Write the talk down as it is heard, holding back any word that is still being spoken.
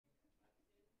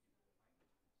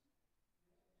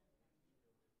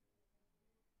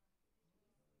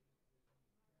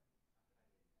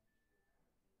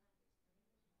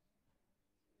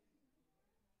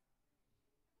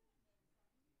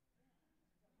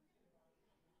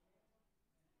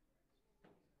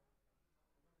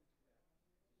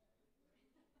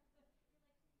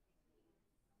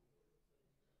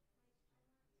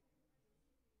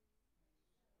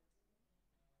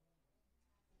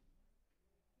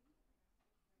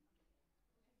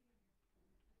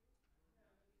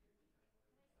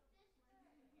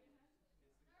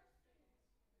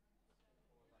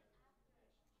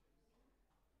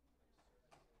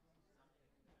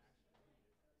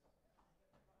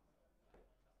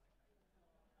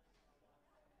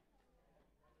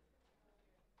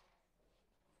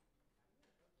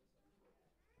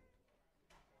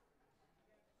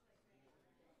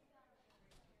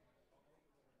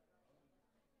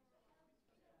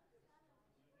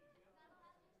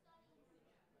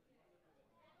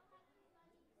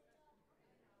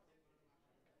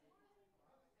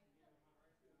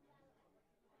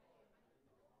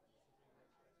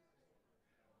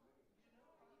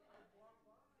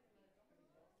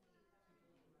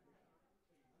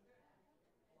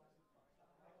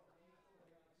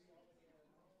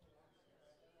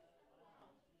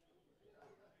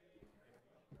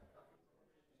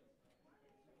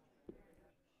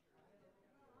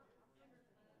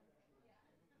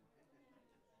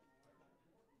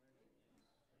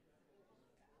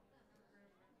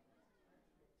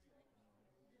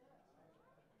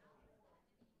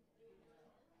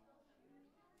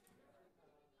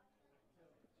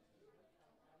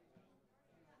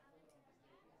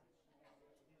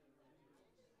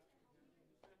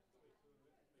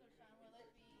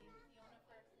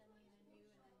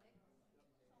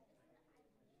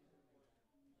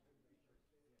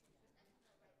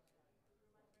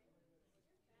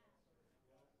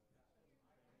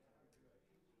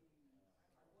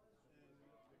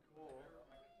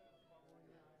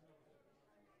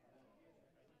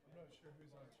sure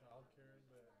who's on childcare,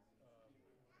 but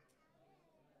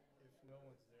if no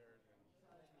one's there, then it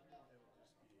will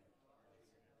just be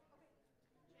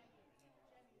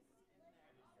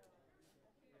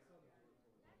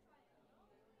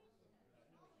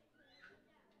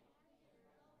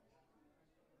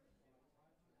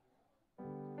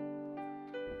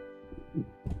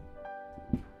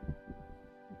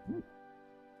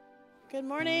Good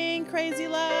morning, Crazy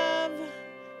Love.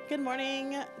 Good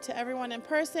morning to everyone in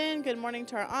person. Good morning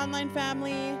to our online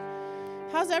family.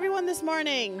 How's everyone this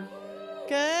morning?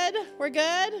 Good? We're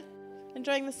good?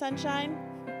 Enjoying the sunshine?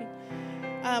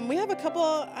 I have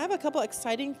a couple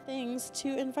exciting things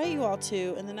to invite you all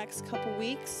to in the next couple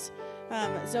weeks.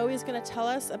 Zoe's going to tell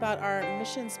us about our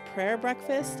missions prayer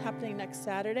breakfast happening next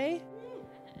Saturday.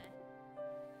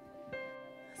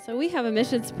 So we have a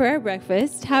missions prayer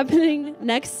breakfast happening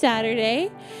next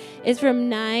Saturday. It's from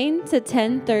 9 to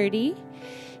 10:30.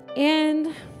 And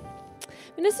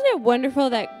isn't it wonderful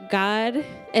that God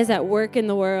is at work in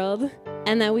the world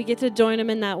and that we get to join him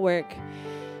in that work?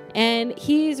 And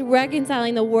he's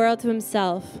reconciling the world to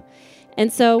himself.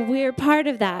 And so we're part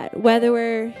of that, whether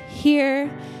we're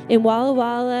here in Walla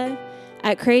Walla,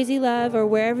 at Crazy Love, or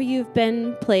wherever you've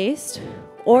been placed,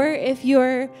 or if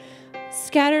you're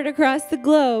scattered across the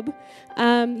globe.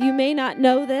 You may not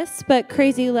know this, but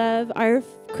Crazy Love, our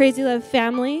Crazy Love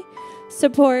family,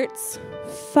 supports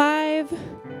 5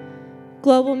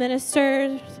 global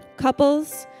ministers,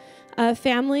 couples,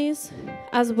 families,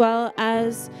 as well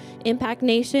as Impact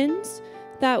Nations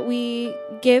that we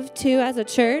give to as a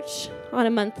church on a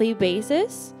monthly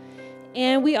basis.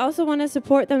 And we also want to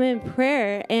support them in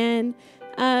prayer and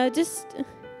just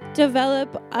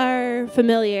develop our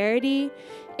familiarity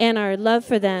and our love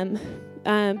for them,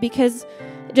 because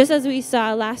just as we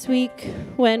saw last week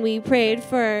when we prayed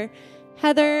for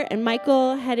Heather and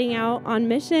Michael heading out on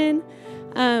mission,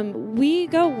 we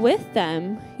go with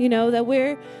them. You know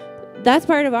that's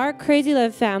part of our Crazy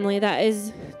Love family that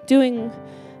is doing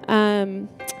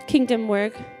kingdom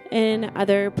work in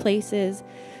other places.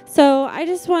 So I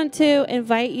just want to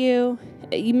invite you.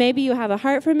 Maybe you have a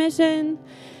heart for mission.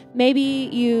 Maybe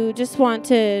you just want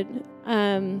to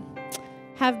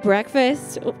have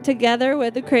breakfast together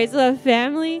with the Crazy Love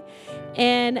family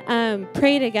and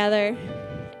pray together.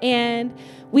 And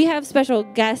we have special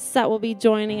guests that will be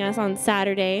joining us on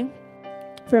Saturday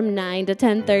from 9 to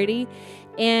 10:30,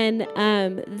 and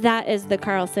that is the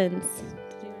Carlsons.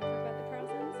 Did you want to talk about the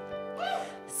Carlsons?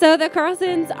 So the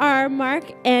Carlsons are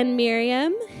Mark and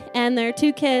Miriam, and their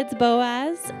 2 kids,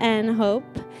 Boaz and Hope.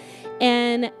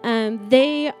 And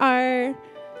they are,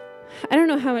 I don't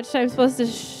know how much I'm supposed to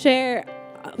share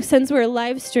since we're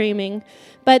live streaming,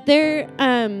 but they're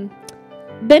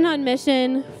been on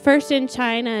mission first in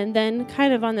China and then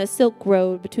kind of on the Silk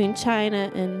Road between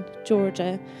China and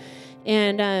Georgia.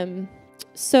 And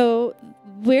so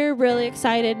we're really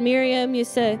excited. Miriam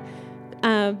used to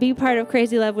be part of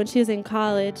Crazy Love when she was in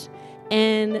college,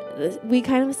 and we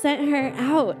kind of sent her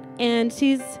out, and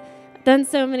she's done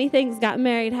so many things, got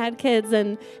married, had kids,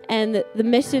 and the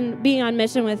mission, being on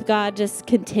mission with God, just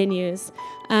continues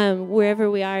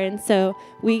wherever we are. And so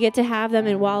we get to have them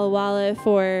in Walla Walla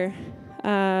for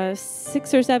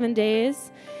 6 or 7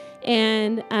 days,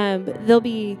 and they'll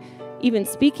be even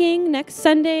speaking next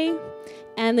Sunday,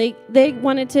 and they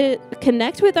wanted to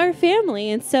connect with our family,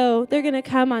 and so they're going to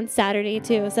come on Saturday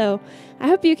too. So I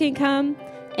hope you can come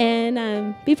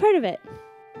and be part of it.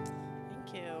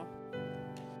 Thank you.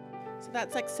 So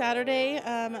that's like Saturday,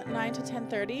 9 to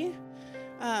 10:30.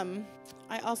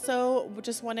 I also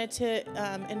just wanted to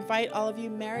invite all of you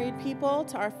married people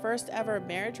to our first ever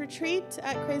marriage retreat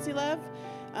at Crazy Love.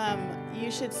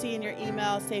 You should see in your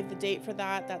email, save the date for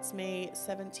that. That's May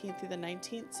 17th through the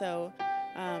 19th. So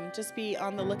just be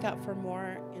on the lookout for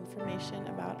more information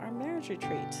about our marriage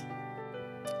retreat.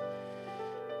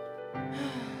 I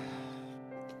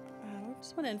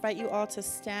just want to invite you all to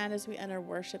stand as we enter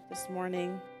worship this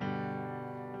morning.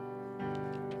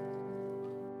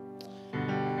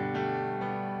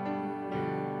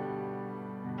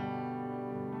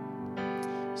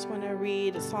 I just want to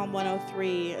read Psalm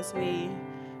 103 as we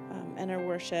enter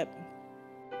worship.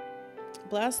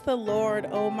 Bless the Lord,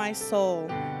 O my soul.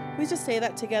 We just say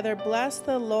that together. Bless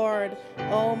the Lord,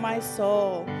 O my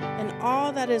soul, and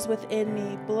all that is within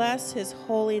me. Bless his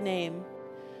holy name.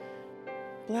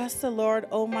 Bless the Lord,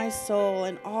 O my soul,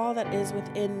 and all that is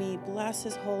within me. Bless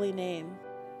his holy name.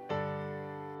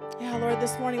 Yeah, Lord,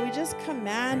 this morning we just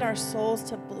command our souls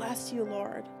to bless you,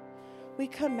 Lord. We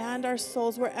command our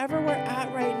souls wherever we're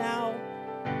at right now.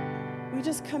 We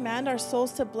just command our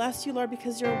souls to bless you, Lord,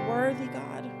 because you're worthy,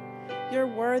 God. You're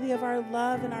worthy of our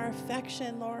love and our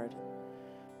affection, Lord.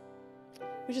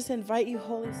 We just invite you,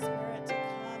 Holy Spirit, to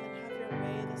come and have your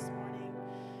way this morning.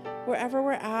 Wherever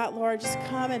we're at, Lord, just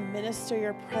come and minister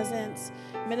your presence,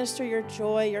 minister your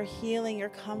joy, your healing, your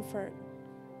comfort.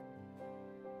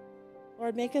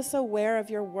 Lord, make us aware of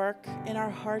your work in our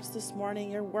hearts this morning,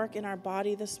 your work in our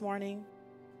body this morning.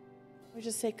 We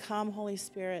just say, come, Holy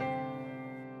Spirit.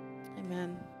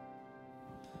 Amen.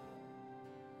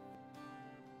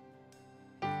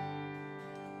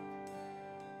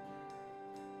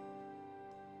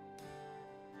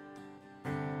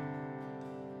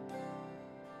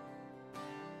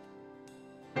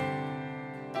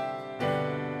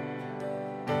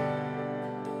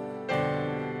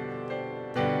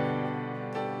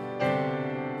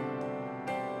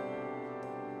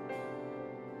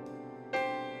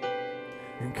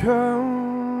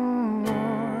 Come,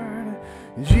 Lord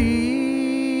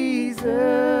Jesus,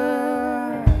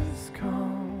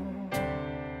 come.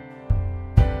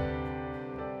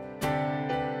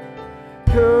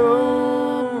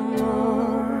 Come,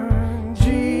 Lord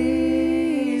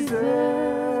Jesus,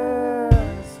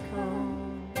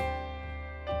 come.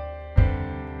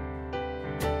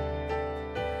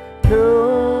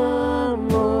 Come,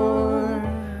 Lord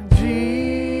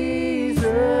Jesus,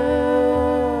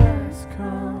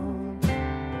 come.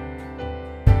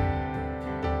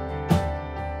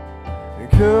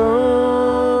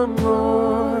 Come,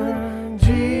 Lord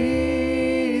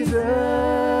Jesus,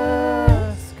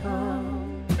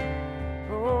 come.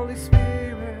 Holy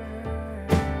Spirit,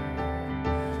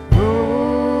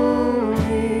 Holy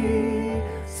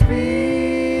Spirit,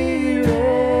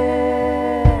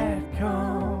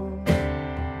 come.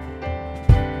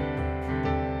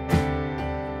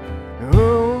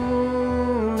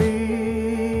 Holy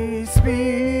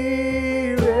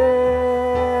Spirit,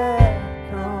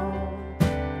 come.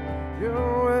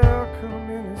 You're welcome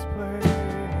in this place.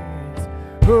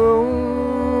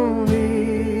 Holy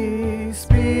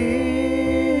Spirit,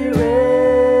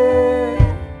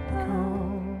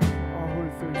 come.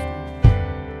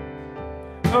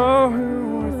 All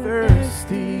who are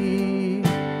thirsty,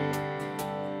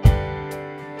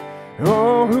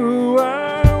 all who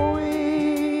are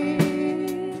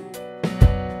weak,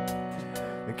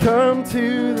 come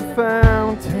to the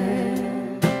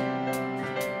fountain.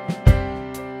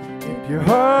 Dip your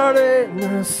heart in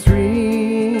the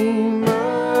stream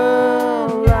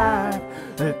of life.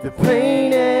 Let the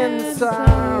pain and the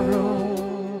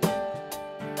sorrow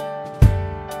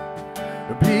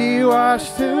be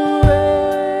washed away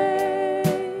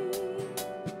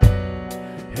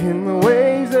in the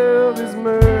waves of His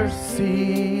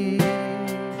mercy.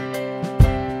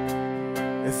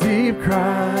 As deep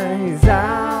cries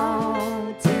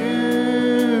out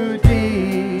to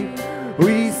deep,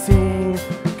 we sing,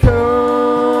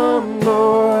 come,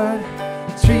 Lord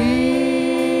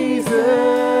Jesus,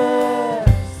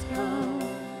 come.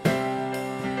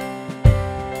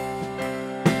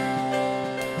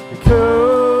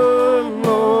 Come,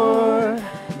 Lord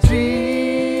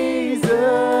Jesus,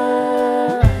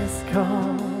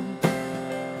 come.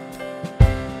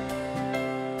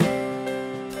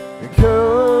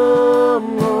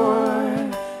 Come,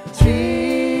 Lord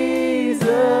Jesus,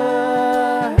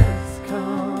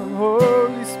 come.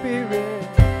 Holy Spirit,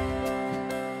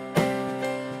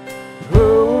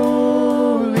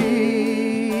 Holy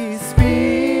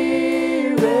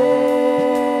Spirit,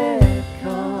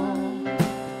 come.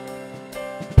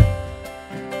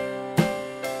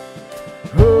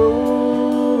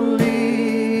 Holy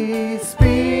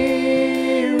Spirit,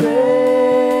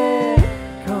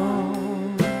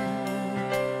 come.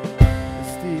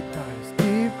 As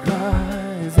deep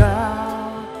cries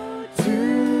out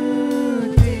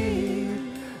too deep.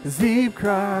 As deep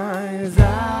cries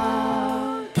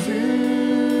out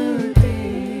too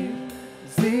deep.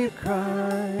 As deep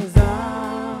cries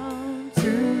out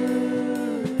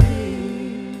too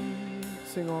deep.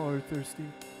 Sing, all who are thirsty.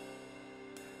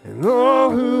 And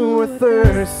all who are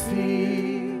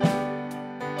thirsty,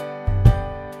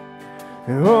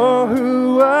 and all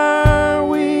who are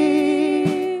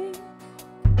weak,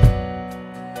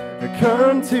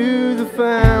 come to the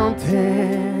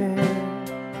fountain.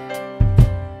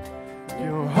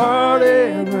 Your heart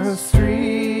in the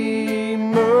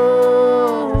stream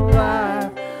of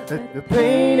life. Let the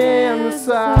pain and the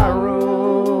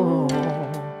sorrow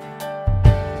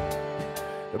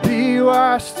be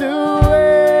washed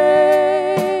away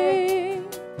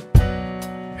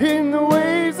in the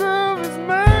waves of His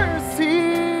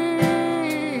mercy.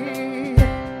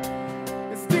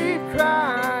 As deep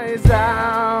cries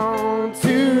out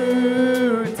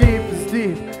too deep,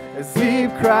 as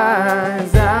deep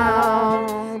cries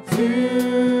out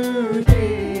too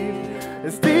deep,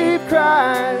 as deep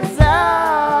cries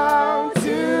out.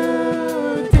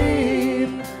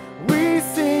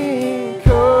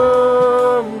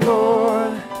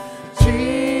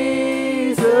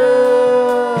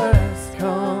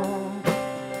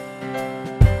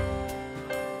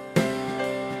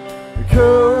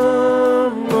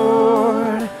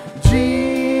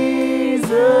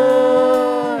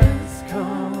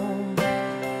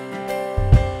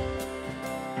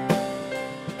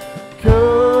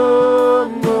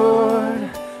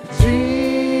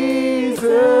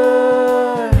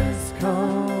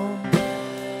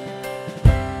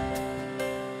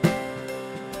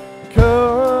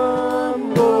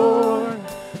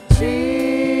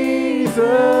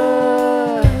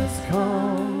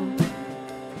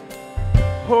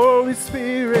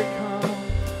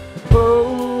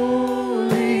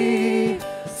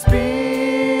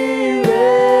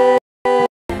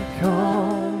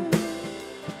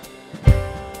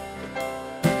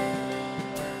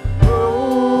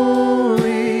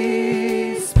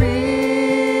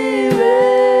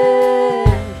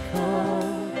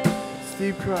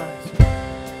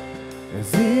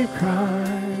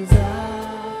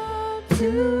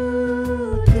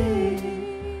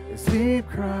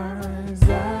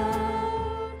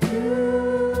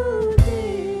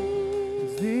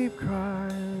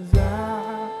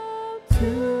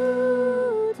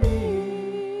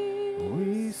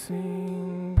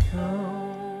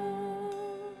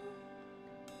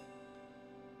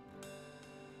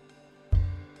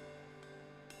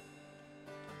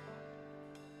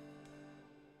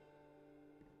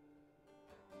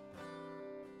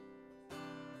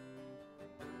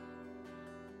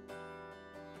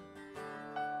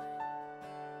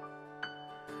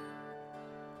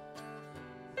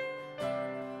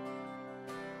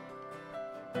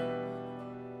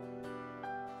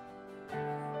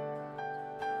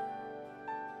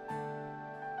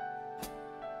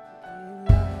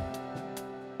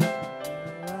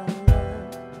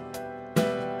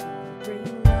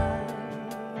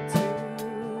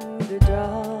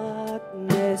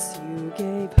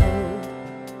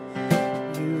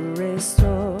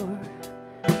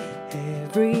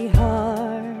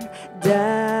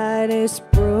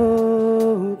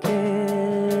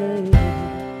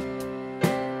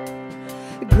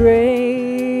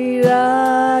 Great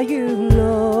are you,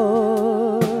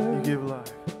 Lord. You give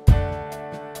life.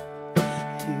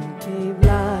 You gave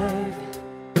life.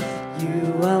 You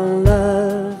are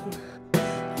love.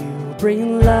 You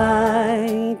bring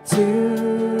light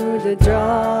to the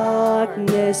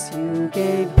darkness. You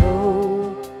gave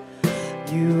hope.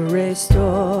 You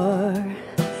restore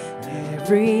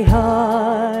every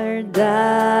heart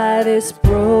that is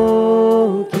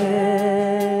broken.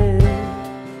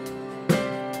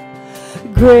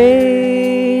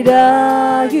 Great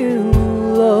are you,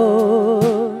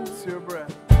 Lord. It's your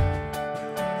breath.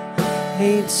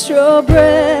 It's your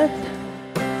breath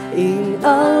in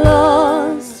our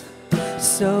lungs.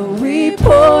 So we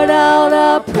poured out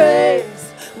our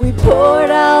praise. We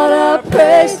poured out our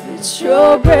praise. It's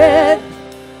your breath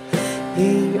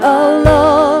in our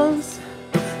lungs.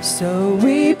 So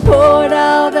we poured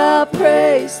out our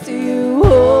praise to you,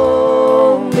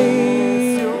 holy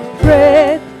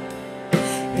breath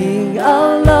in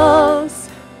our lungs.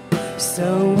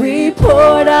 So we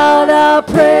poured out our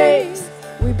praise.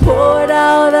 We poured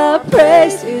out our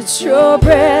praise. It's your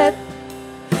breath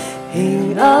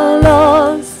in our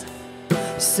lungs.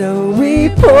 So we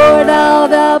poured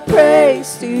out our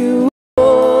praise to you,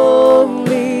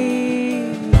 holy.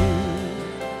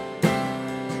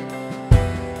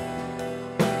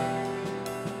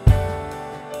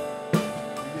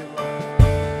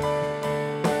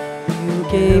 You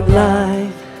gave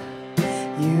life.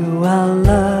 You are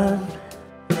love.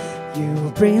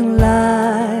 You bring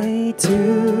light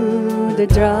to the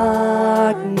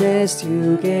darkness.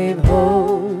 You gave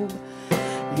hope.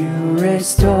 You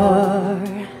restore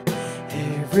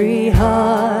every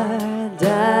heart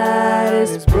that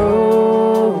is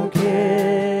broken.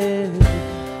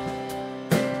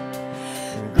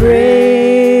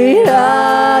 Great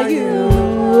are you,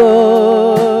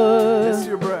 Lord. It's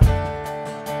your breath.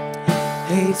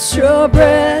 It's your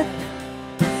breath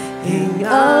in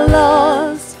our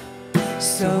lungs.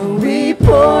 So we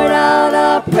poured out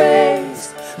our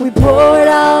praise. We poured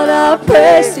out our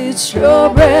praise. It's your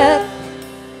breath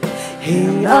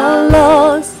in our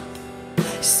lungs.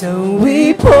 So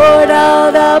we poured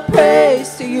out our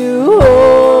praise to you,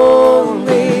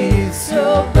 holy. It's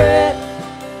your breath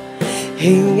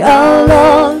in our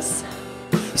lungs.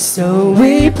 So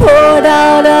we poured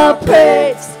out our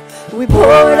praise. We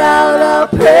poured out our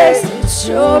praise. It's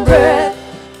your breath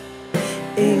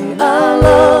in our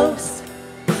lungs.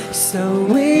 So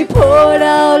we poured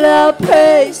out our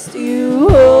praise to you,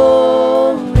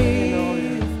 holy.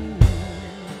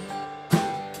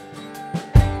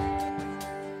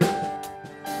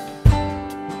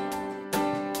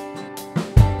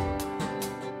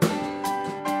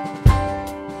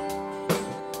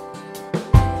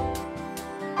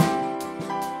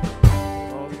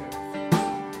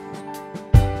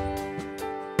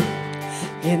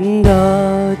 And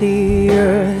all the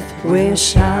earth will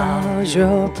shout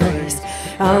your praise.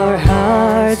 Our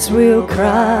hearts will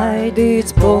cry,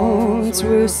 these bones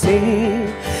will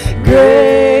sing.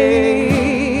 Great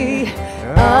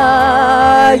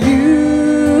are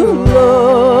you,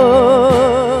 Lord.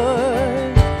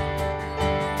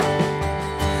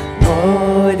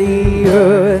 All the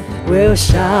earth will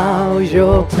shout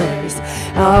your praise.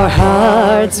 Our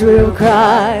hearts will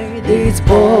cry, these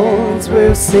bones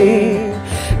will sing.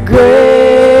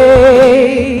 Great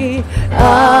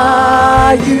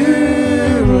are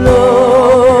you,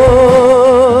 Lord.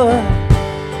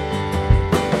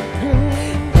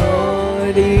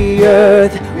 All the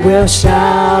earth will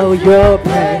shout your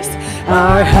praise.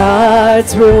 Our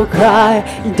hearts will cry,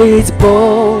 these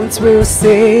bones will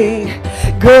sing.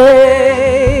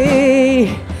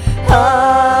 Great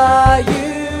are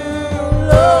you,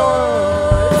 Lord.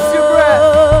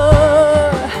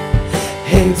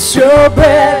 It's your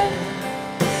breath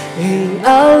in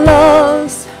our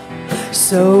lungs.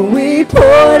 So we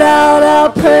poured out our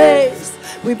praise.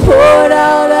 We poured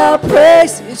out our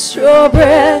praise. It's your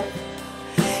breath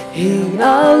in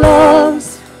our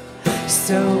lungs.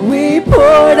 So we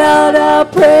poured out our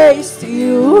praise to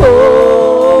you,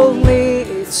 holy.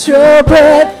 It's your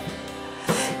breath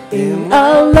in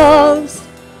our lungs.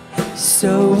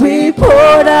 So we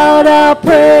poured out our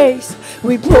praise.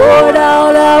 We poured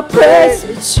out our praise.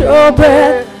 It's your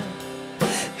breath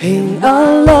in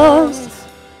our lungs.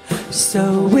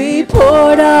 So we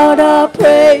poured out our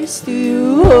praise to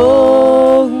you,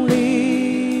 holy.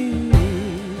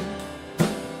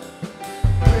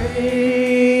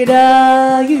 Great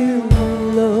are you,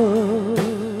 Lord.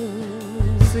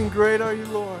 Sing, great are you,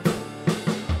 Lord.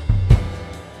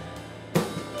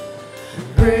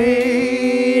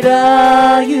 Great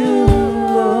are you,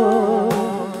 Lord.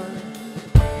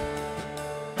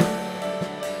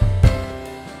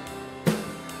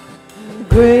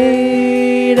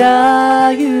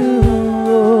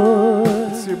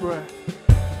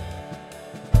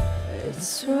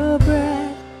 It's your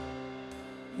breath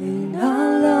in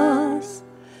our lungs.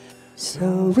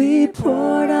 So we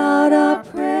poured out our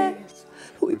praise.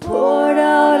 We poured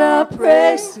out our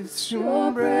praise. It's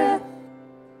your breath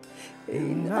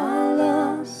in our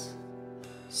lungs.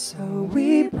 So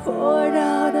we poured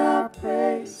out our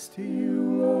praise to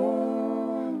you only.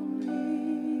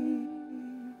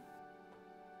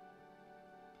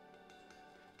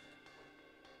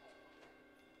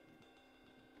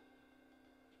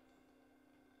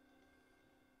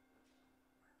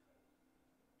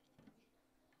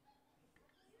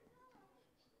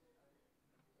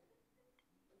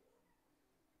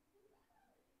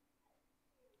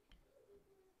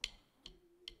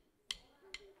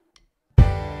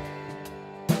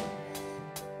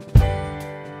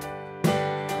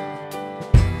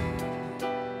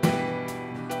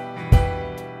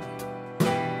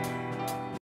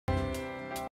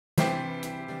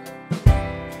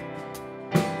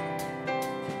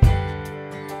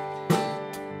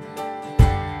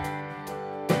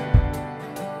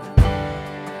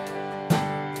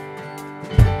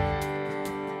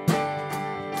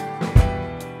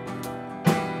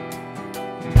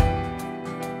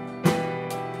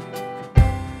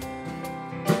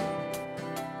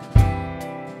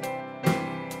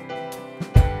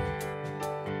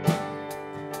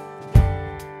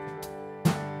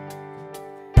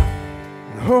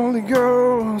 Holy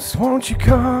Ghost, won't you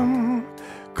come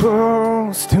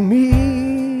close to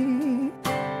me?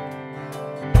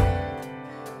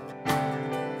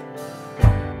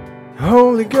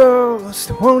 Holy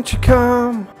Ghost, won't you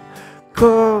come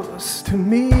close to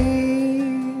me?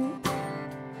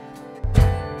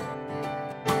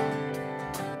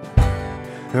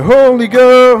 Holy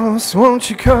Ghost, won't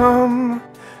you come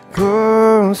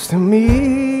close to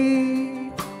me?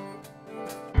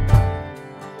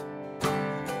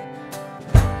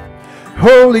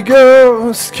 Holy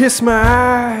Ghost, kiss my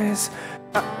eyes,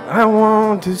 I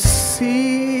want to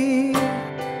see.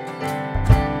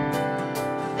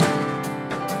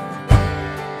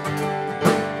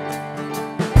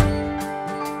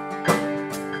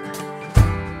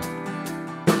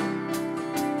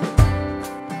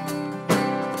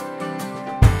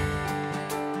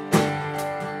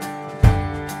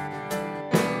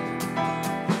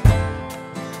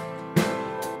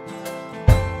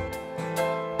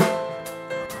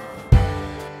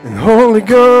 Holy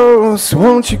Ghost,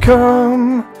 won't you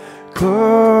come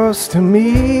close to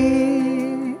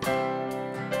me?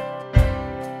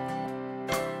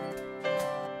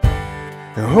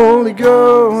 Holy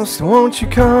Ghost, won't you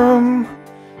come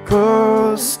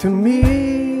close to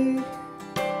me?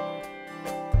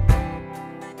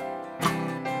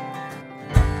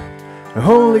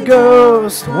 Holy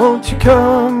Ghost, won't you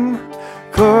come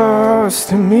close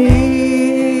to me?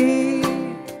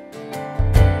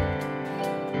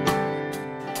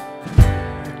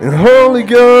 And Holy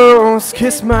Ghost,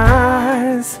 kiss my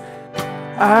eyes,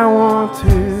 I want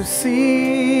to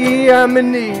see. I'm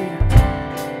in need.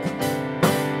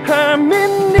 I'm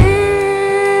in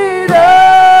need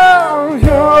of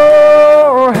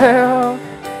your help.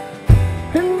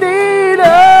 In need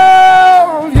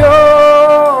of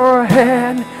your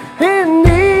hand. In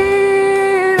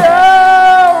need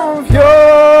of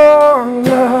your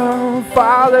love,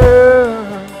 Father.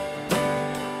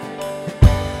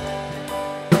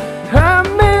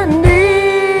 I'm in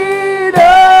need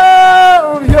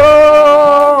of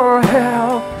your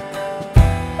help,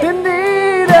 in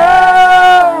need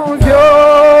of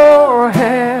your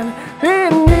hand,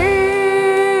 in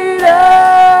need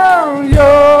of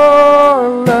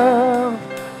your love,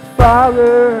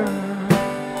 Father.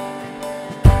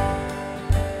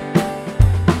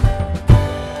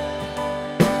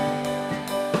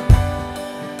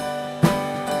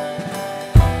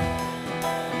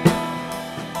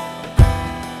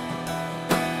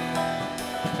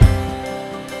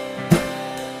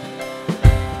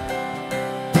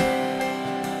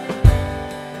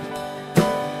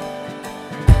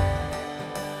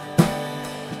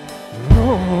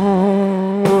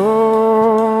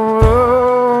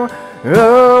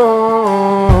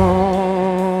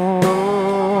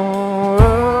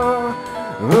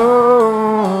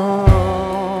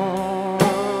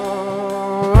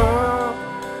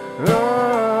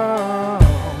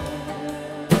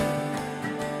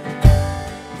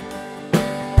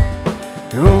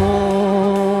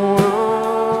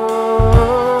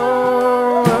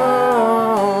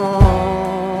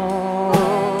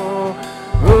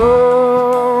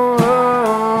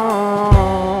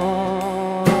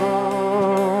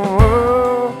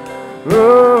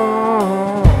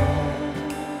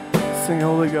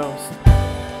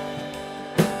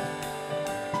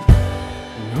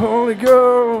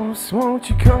 Ghost, won't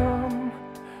you come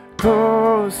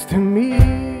close to me?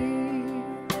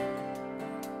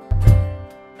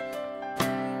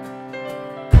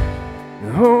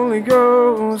 Holy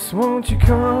Ghost, won't you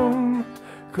come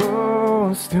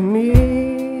close to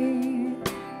me?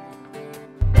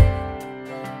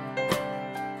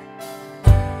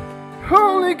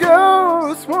 Holy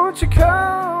Ghost, won't you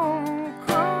come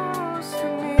close to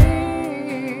me?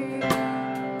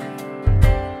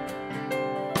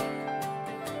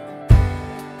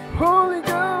 Holy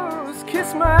Ghost,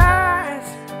 kiss my eyes,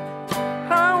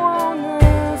 I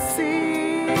wanna see.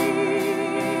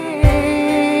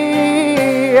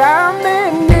 I'm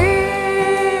in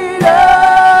need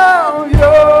of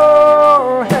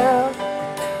your help,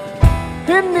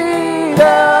 in need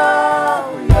of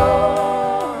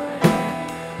your,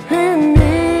 in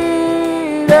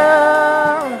need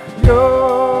of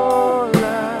your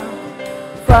love,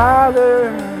 Father.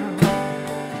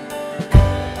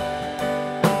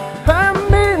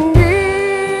 I'm in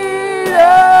need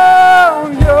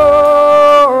of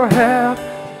your help,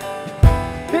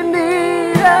 in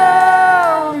need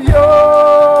of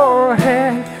your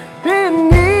hand, in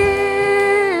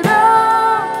need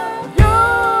of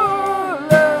your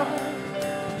love,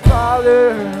 Father.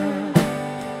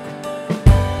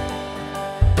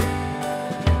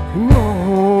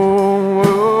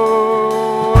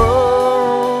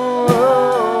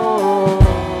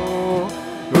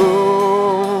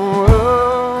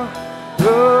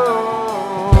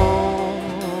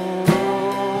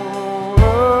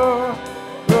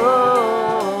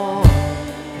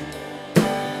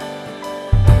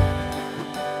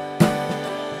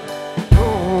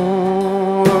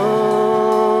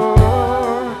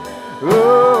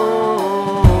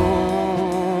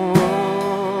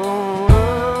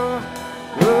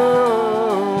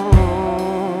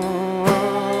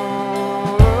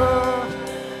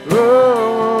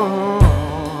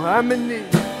 I'm in need.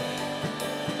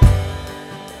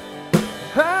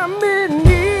 I'm in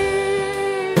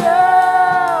need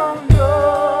of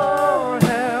your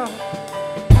help,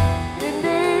 in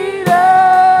need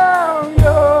of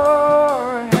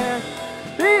your help,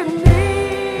 in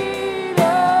need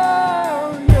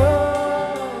of your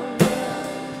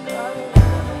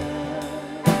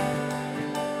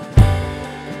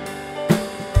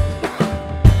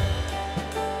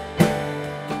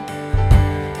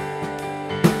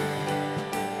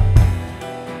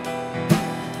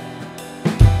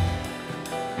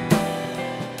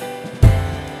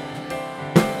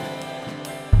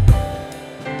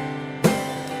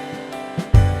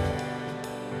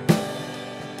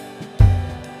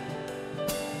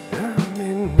I'm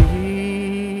in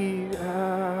need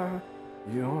of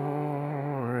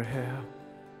your help,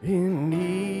 in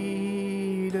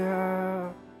need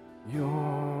of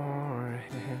your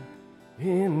hand,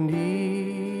 in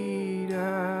need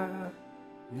of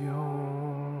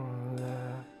your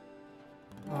love,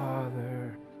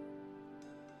 Father.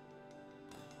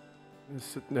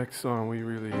 This next song we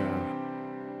really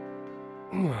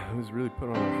it was really put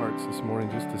on our hearts this morning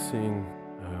just to sing.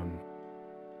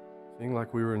 Sing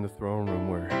like we were in the throne room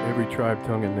where every tribe,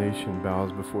 tongue, and nation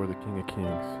bows before the King of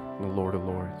Kings and the Lord of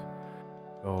Lords.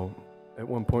 So at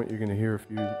one point you're going to hear a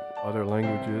few other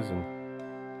languages, and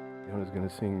Yona's going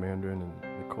to sing Mandarin, and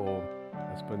Nicole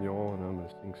Espanol, and I'm going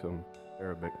to sing some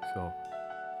Arabic. So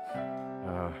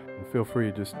and feel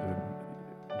free just to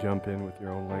jump in with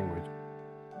your own language.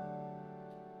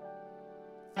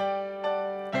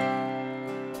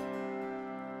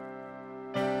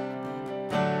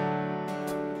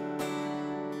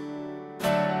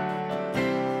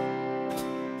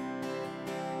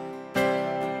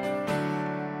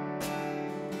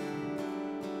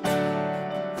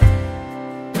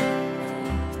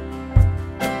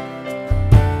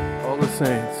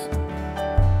 Saints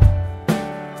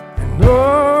and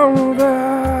all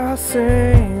the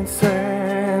saints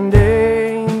and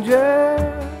angels,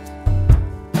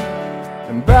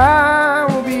 and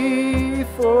bow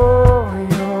before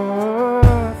your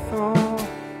throne.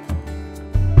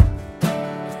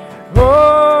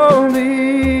 All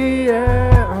the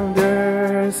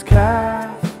elders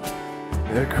cast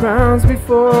their crowns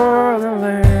before the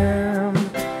Lamb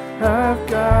of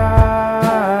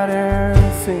God and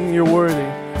sing, you're worthy.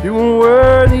 You are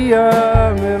worthy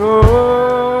of it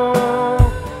all.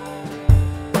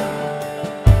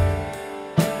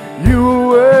 You are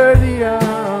worthy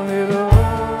of it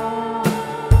all.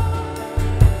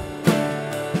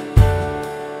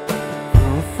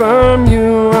 From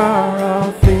you are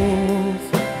all things,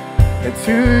 and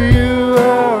to you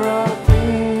are all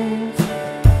things.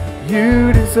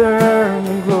 You deserve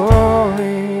the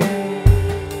glory.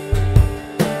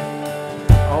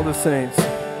 All the saints.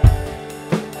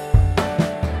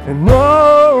 and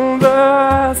all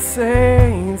the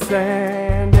saints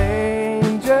and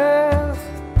angels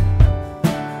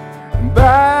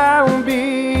bow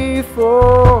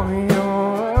before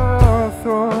your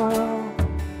throne.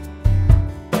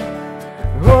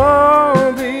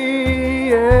 All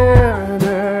the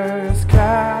elders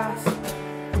cast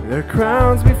their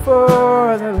crowns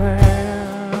before the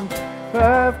Lamb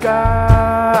of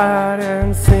God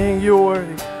and sing, you are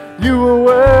worthy, you are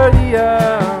worthy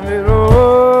of it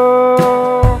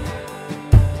all.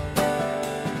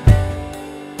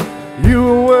 You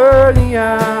are worthy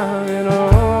of it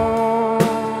all.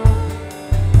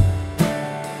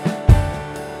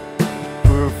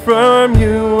 For from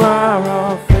you are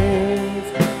all things,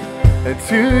 and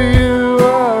to you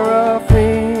are all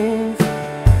things.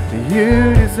 You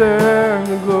deserve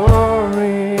the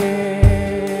glory.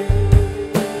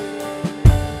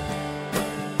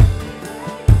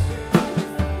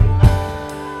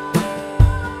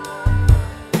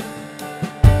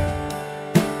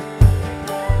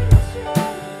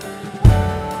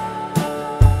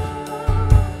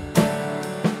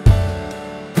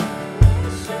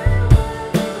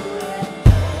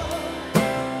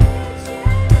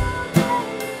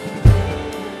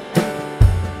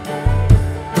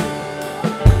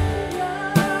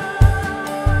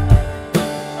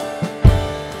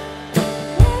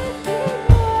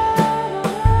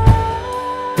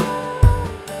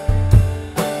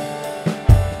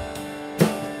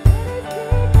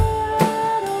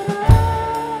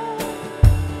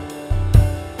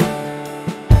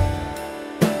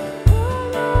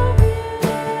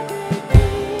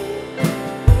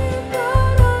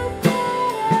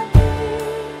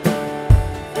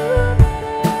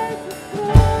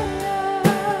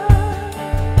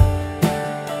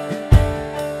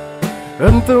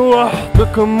 أنت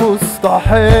وحدك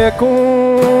مستحق،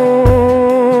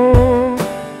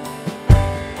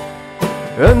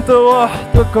 أنت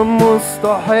وحدك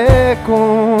مستحق،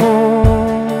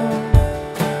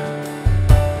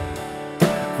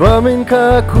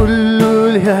 فمنك كل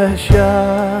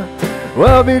الأشياء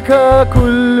وبك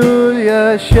كل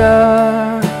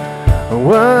الأشياء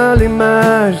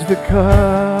ولمجدك.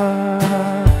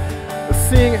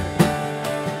 Sing it.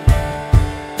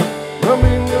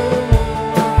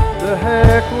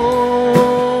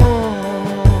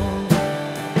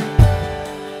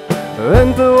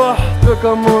 أنت وحدك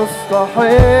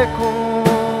مستحق،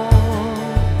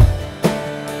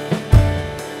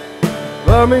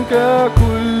 فمنك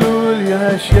كل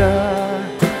الأشياء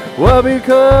وبك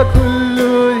كل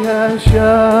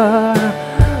الأشياء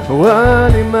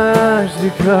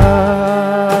ولمجدك.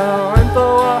 أنت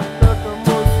وحدك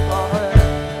مستحق،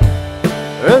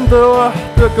 أنت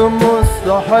وحدك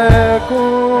مستحق،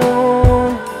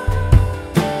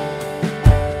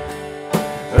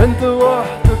 أنت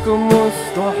وحدك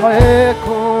مستحق،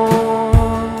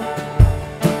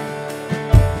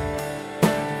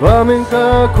 فمنك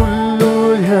كل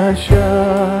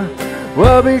الأشياء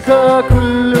وبك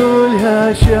كل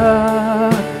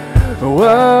الأشياء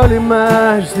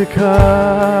ولمجدك.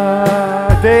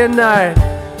 Day and night.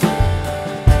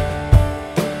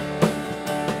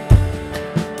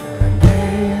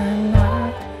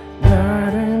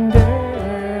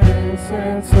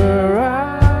 Incense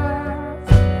arise,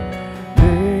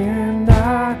 day and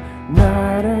night,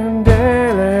 night and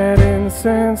day, let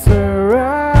incense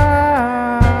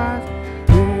arise,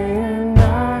 day and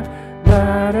night,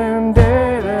 night and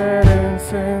day, let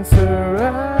incense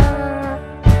arise,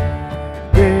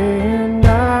 day and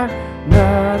night,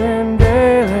 night and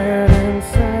day, let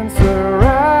incense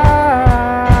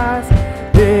arise,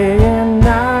 day and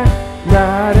night,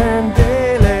 night and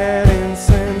day, let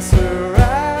incense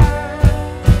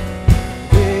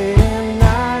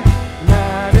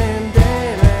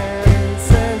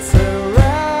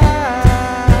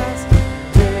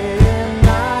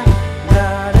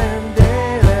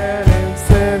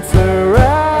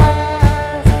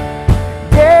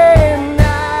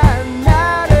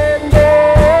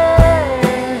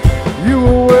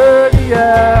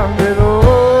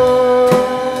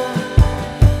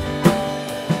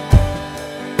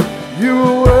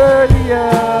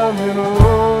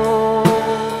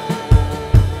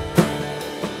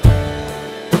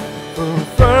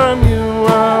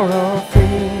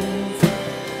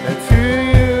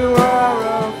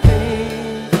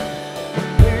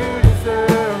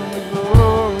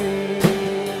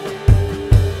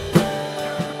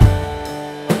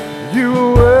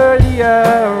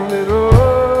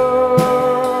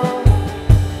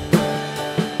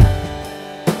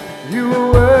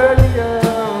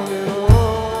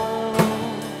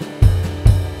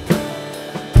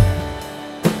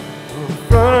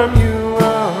From you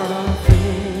are all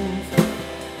things.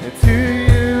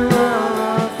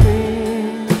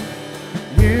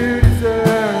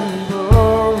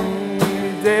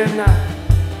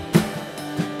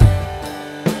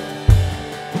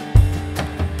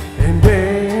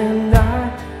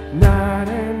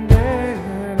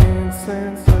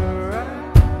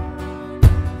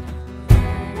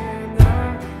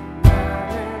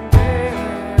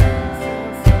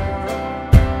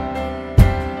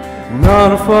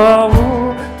 نرفع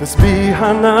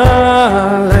تسبيحنا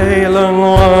ليلا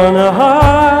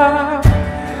ونهار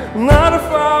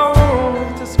نرفع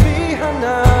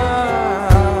تسبيحنا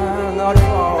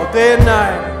نرفع day and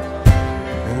night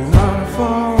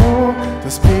نرفع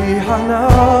تسبيحنا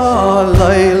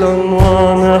ليلا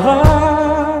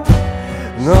ونهار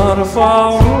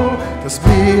نرفع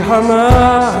تسبيحنا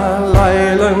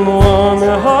ليلا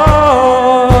ونهار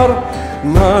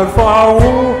نرفع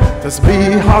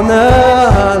تسبيحنا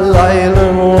ليلا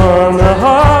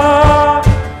ونهار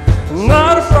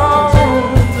نرفع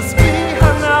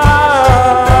تسبيحنا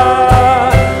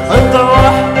أنت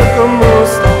وحدك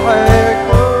مستحق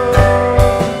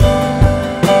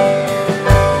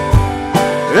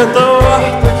أنت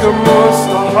وحدك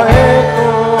مستحق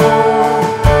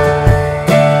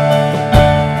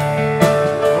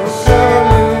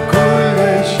من كل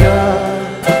شيء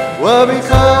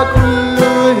وبك كل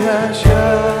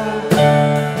يشاء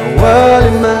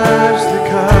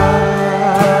ولمجدك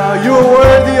You are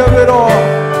worthy of it all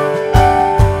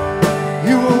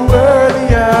You are worthy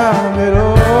of it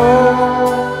all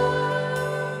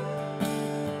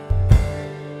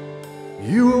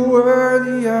You are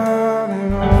worthy of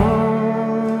it all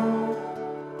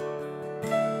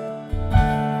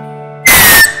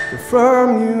For from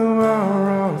you are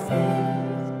all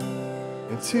things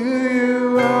And to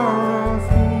you are all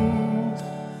things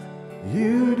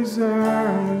You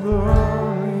deserve the glory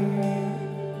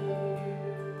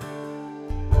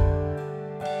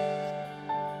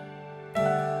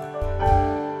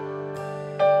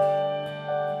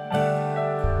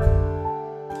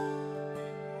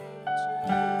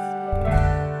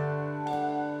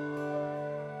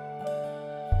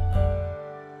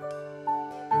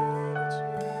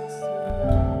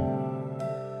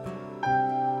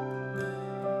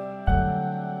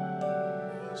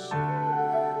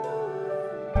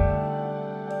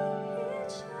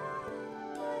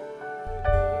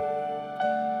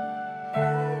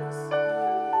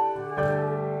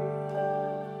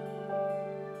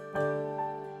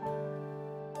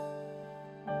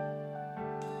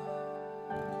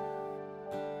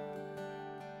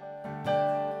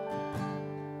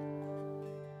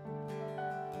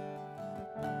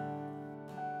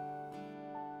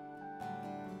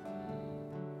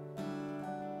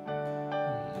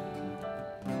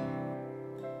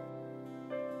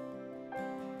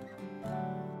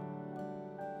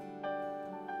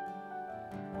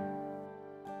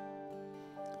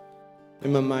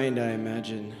In my mind, I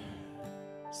imagine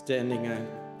standing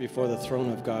before the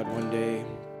throne of God one day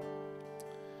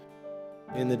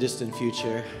in the distant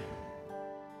future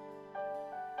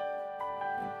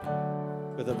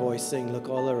with a voice saying, look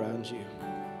all around you.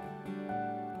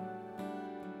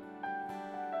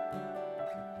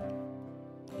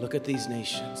 Look at these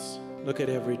nations. Look at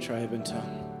every tribe and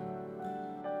tongue.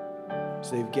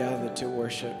 So they've gathered to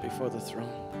worship before the throne.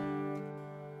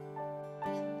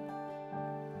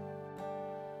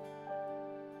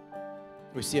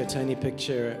 We see a tiny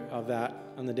picture of that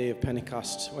on the day of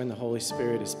Pentecost when the Holy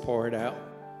Spirit is poured out.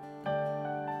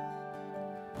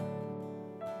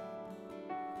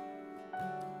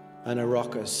 And a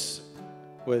ruckus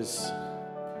was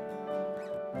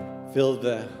filled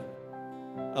the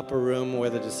upper room where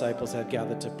the disciples had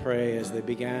gathered to pray as they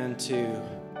began to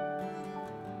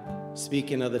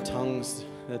speak in other tongues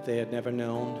that they had never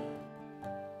known.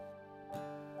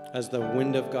 As the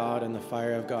wind of God and the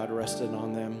fire of God rested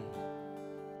on them.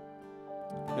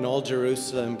 And all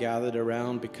Jerusalem gathered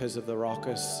around because of the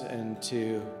ruckus and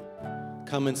to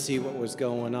come and see what was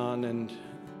going on, and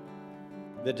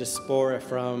the diaspora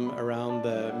from around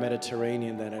the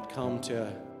Mediterranean that had come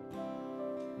to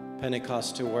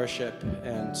Pentecost to worship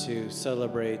and to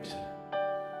celebrate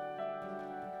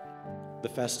the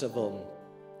festival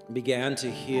began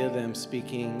to hear them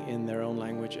speaking in their own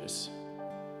languages.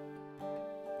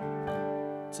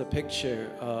 It's a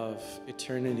picture of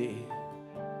eternity,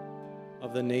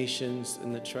 of the nations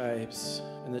and the tribes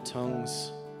and the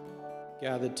tongues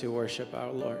gathered to worship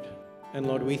our Lord. And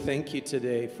Lord, we thank you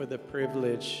today for the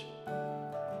privilege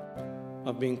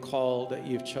of being called, that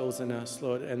you've chosen us,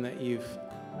 Lord, and that you've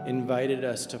invited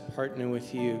us to partner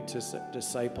with you to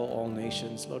disciple all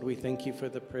nations. Lord, we thank you for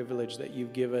the privilege that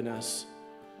you've given us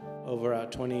over our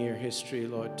 20-year history,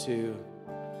 Lord, to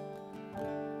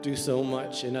do so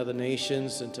much in other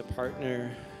nations and to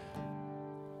partner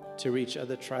to reach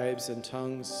other tribes and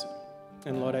tongues.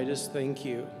 And Lord, I just thank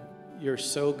you. You're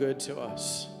so good to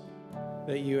us,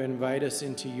 that you invite us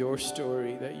into your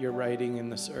story that you're writing in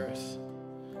this earth.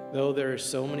 Though there are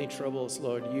so many troubles,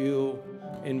 Lord, you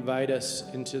invite us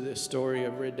into the story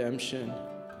of redemption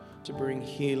to bring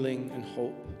healing and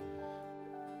hope.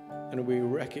 And we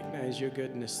recognize your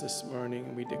goodness this morning,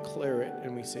 and we declare it,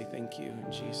 and we say thank you in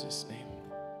Jesus' name.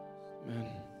 Amen.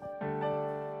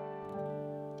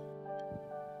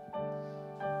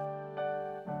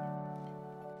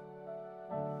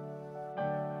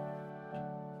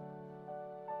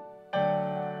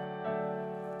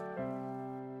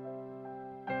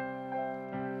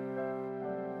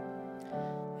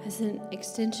 As an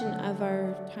extension of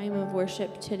our time of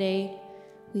worship today,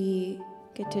 we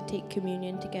get to take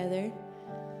communion together.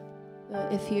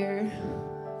 If you're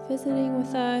visiting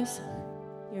with us,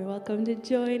 you're welcome to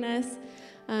join us.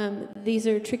 These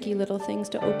are tricky little things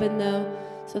to open though.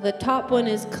 So the top one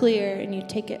is clear, and you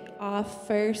take it off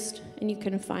first, and you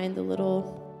can find the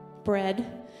little bread.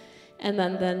 And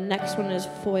then the next one is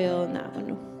foil, and that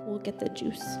one will get the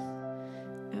juice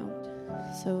out.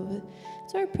 So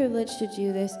it's our privilege to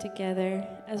do this together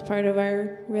as part of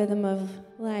our rhythm of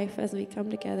life as we come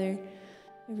together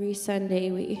every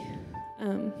Sunday.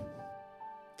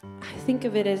 I think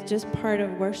of it as just part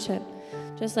of worship,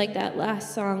 just like that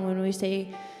last song when we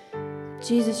say,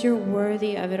 Jesus, you're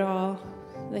worthy of it all.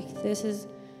 Like, this is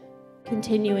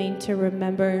continuing to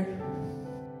remember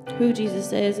who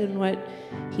Jesus is and what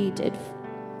he did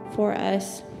for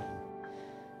us.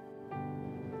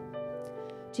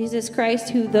 Jesus Christ,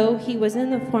 who though he was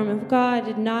in the form of God,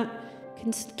 did not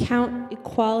count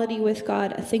equality with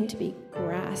God a thing to be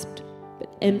grasped,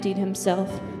 but emptied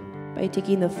himself by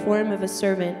taking the form of a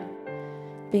servant,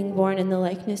 being born in the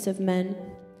likeness of men.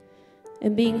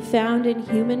 And being found in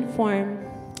human form,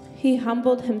 he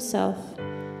humbled himself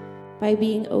by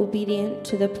being obedient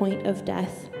to the point of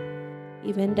death,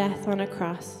 even death on a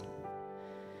cross.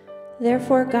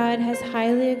 Therefore God has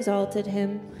highly exalted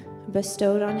him,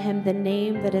 bestowed on him the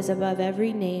name that is above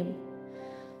every name,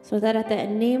 so that at the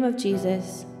name of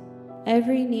Jesus,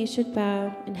 every knee should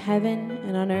bow in heaven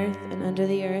and on earth and under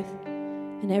the earth,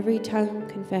 and every tongue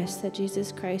confess that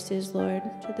Jesus Christ is Lord,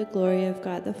 to the glory of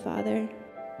God the Father.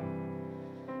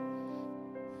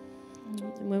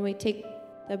 And when we take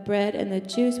the bread and the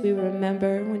juice, we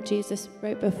remember when Jesus,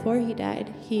 right before he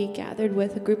died, he gathered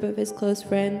with a group of his close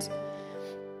friends,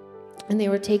 and they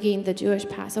were taking the Jewish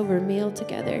Passover meal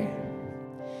together.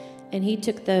 And he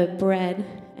took the bread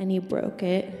and he broke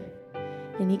it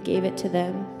and he gave it to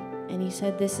them. And he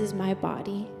said, "This is my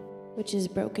body, which is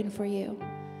broken for you.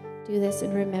 Do this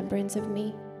in remembrance of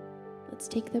me." Let's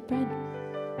take the bread.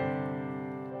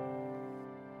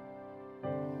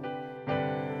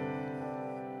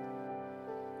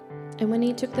 And when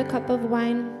he took the cup of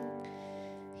wine,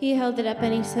 he held it up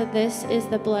and he said, "This is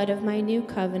the blood of my new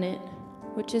covenant,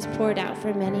 which is poured out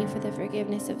for many for the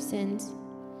forgiveness of sins."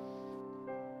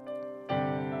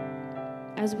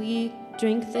 As we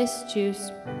drink this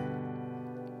juice,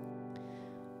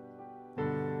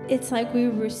 it's like we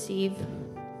receive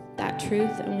that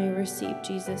truth and we receive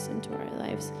Jesus into our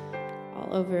lives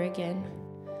all over again.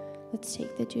 Let's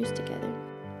take the juice together.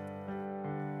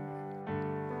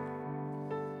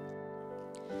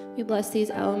 We bless these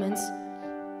elements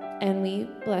and we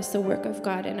bless the work of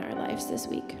God in our lives this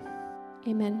week.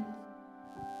 Amen.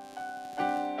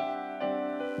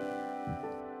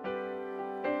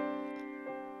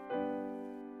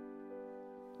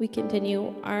 We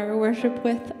continue our worship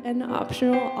with an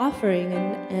optional offering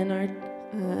and our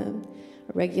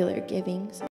regular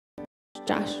giving. So,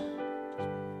 Josh.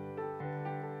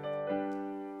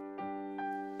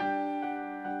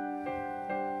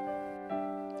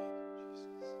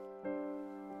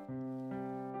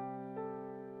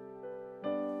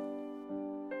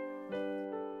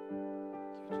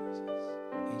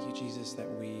 Thank you, Jesus, that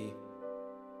we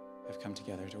have come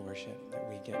together to worship, that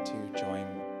we get to join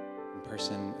in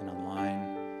person and online,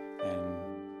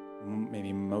 and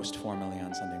maybe most formally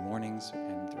on Sunday mornings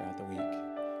and throughout the week.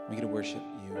 We get to worship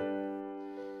you,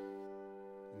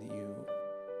 and that you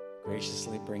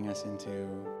graciously bring us into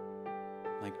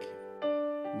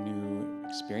new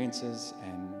experiences,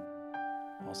 and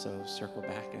also circle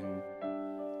back and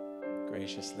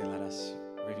graciously let us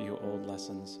review old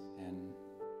lessons and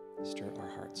stir our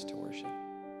hearts to worship.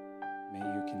 May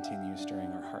you continue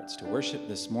stirring our hearts to worship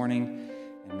this morning,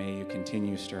 and may you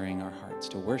continue stirring our hearts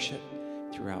to worship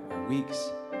throughout our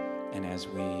weeks. And as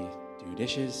we do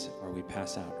dishes, or we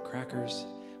pass out crackers,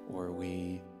 or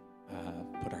we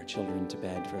put our children to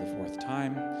bed for the 4th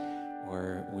time,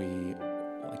 or we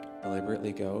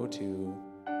deliberately go to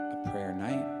a prayer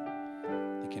night,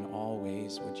 in all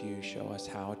ways, would you show us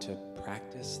how to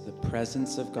practice the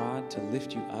presence of God, to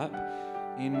lift you up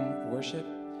in worship?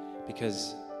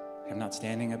 Because I'm not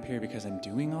standing up here because I'm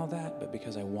doing all that, but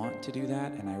because I want to do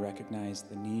that, and I recognize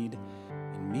the need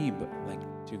in me, but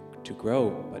to grow,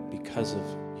 but because of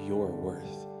your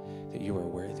worth, that you are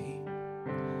worthy.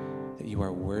 that you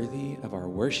are worthy of our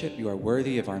worship. You are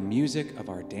worthy of our music, of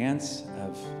our dance,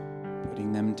 of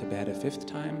putting them to bed a fifth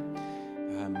time.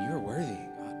 You are worthy,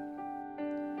 God.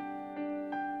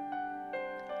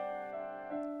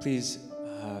 Please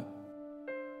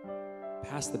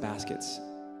pass the baskets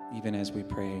even as we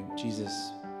pray.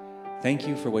 Jesus, thank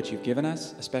you for what you've given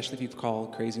us, especially if you've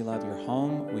called Crazy Love your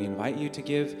home. We invite you to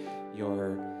give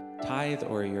your tithe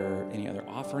or your any other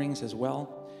offerings as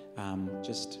well.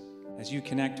 Just as you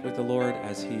connect with the Lord,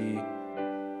 as he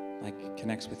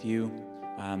connects with you.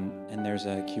 And there's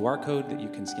a QR code that you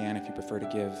can scan if you prefer to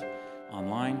give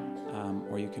online,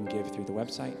 or you can give through the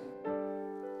website.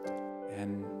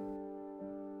 And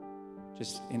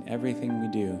just in everything we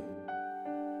do,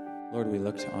 Lord, we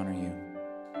look to honor you.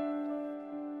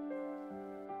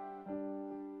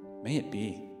 May it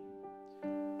be.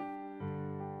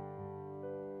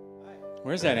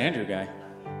 Where's that Andrew guy?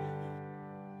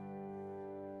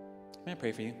 May I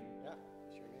pray for you? Yeah,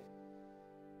 sure.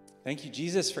 Thank you,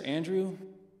 Jesus, for Andrew.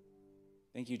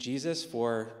 Thank you, Jesus,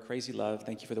 for Crazy Love.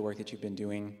 Thank you for the work that you've been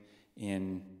doing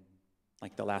in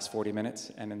the last 40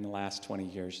 minutes and in the last 20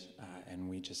 years. And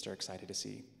we just are excited to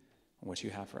see what you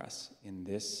have for us in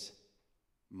this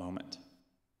moment.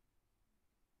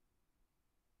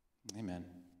 Amen.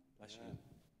 Bless you.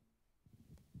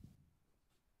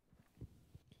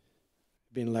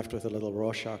 Being left with a little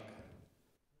Rorschach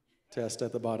test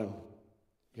at the bottom.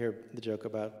 You hear the joke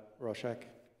about Rorschach?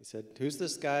 He said, "Who's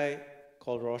this guy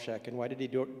called Rorschach, and why did he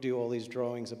do all these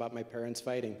drawings about my parents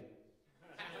fighting?"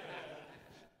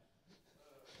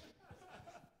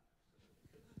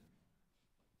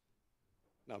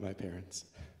 Not my parents.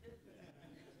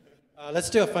 Let's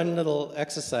do a fun little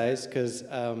exercise, because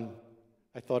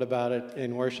I thought about it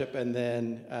in worship, and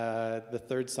then the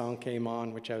third song came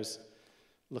on, which I was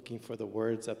looking for the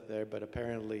words up there, but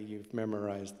apparently you've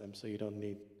memorized them, so you don't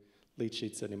need lead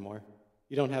sheets anymore.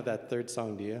 You don't have that third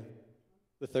song, do you?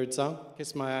 The third song?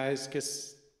 Kiss My Eyes,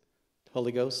 Kiss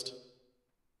Holy Ghost.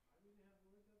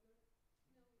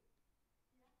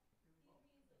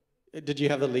 Did you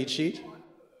have the lead sheet?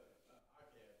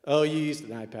 Oh, you used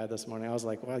an iPad this morning. I was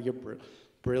like, wow, you're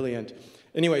brilliant.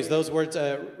 Anyways, those words,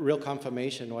 real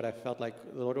confirmation, what I felt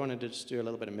like the Lord wanted to just do a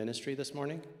little bit of ministry this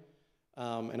morning.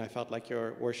 And I felt like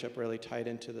your worship really tied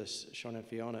into this, Sean and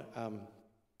Fiona.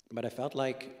 But I felt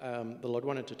like the Lord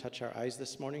wanted to touch our eyes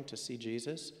this morning to see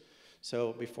Jesus.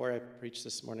 So before I preach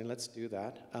this morning, let's do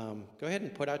that. Go ahead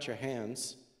and put out your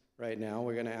hands right now.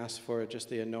 We're going to ask for just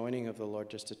the anointing of the Lord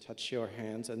just to touch your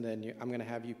hands. And then I'm going to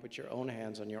have you put your own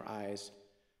hands on your eyes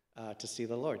to see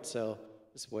the Lord. So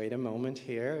just wait a moment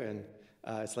here. And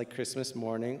it's like Christmas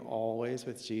morning, always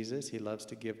with Jesus. He loves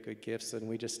to give good gifts, and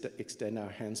we just extend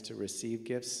our hands to receive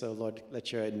gifts. So, Lord,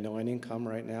 let your anointing come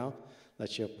right now.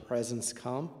 Let your presence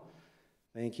come.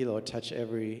 Thank you, Lord. Touch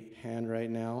every hand right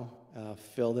now.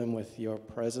 Fill them with your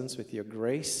presence, with your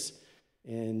grace,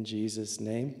 in Jesus'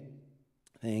 name.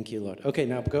 Thank you, Lord. Okay,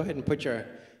 now go ahead and put your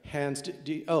hands.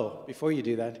 Before you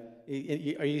do that,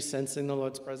 are you sensing the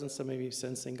Lord's presence? Some of you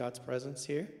sensing God's presence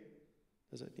here?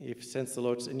 You sense the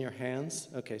Lord's in your hands?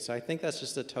 Okay, so I think that's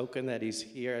just a token that he's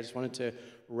here. I just wanted to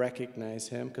recognize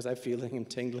him because I'm feeling him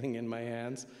tingling in my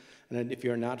hands. And if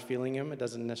you're not feeling him, it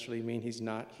doesn't necessarily mean he's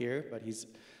not here, but he's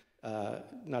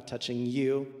not touching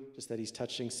you, just that he's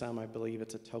touching some. I believe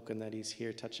it's a token that he's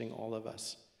here touching all of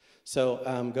us.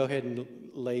 So go ahead and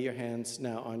lay your hands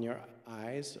now on your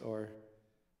eyes,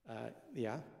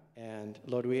 and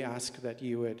Lord, we ask that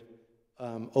you would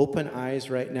open eyes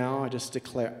right now. I just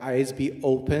declare eyes be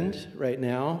opened right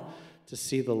now to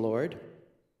see the Lord.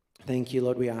 Thank you,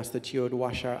 Lord. We ask that you would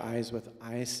wash our eyes with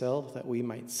eye salve that we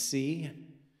might see.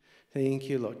 Thank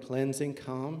you, Lord. Cleansing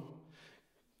come.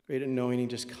 Great anointing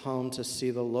just come to see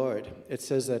the Lord. It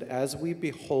says that as we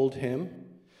behold him,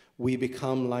 we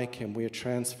become like him. We are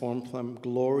transformed from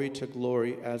glory to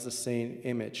glory as the same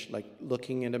image, like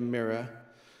looking in a mirror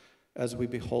as we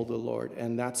behold the Lord.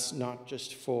 And that's not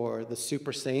just for the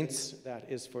super saints. That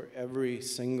is for every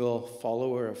single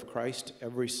follower of Christ,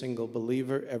 every single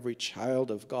believer, every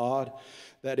child of God.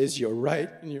 That is your right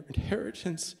and your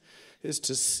inheritance, is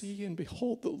to see and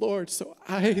behold the Lord. So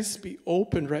eyes be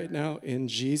opened right now in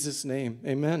Jesus' name.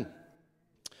 Amen.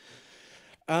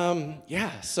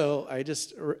 So I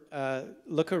just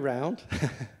look around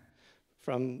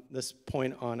from this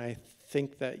point on. I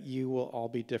think that you will all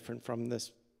be different from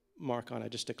this mark on. I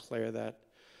just declare that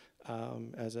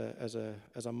as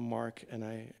a mark, and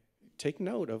I take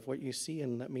note of what you see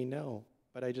and let me know.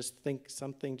 But I just think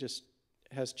something just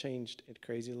has changed at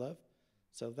Crazy Love,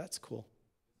 so that's cool.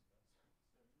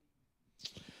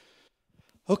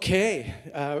 Okay,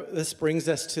 this brings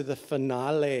us to the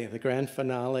finale, the grand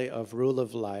finale of Rule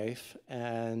of Life.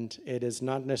 And it is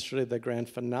not necessarily the grand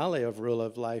finale of Rule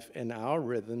of Life in our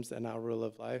rhythms and our Rule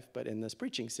of Life, but in this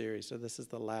preaching series. So this is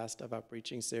the last of our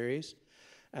preaching series.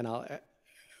 And I'll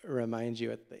remind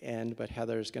you at the end, but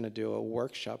Heather is going to do a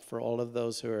workshop for all of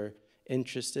those who are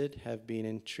interested, have been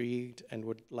intrigued, and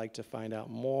would like to find out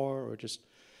more, or just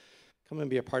come and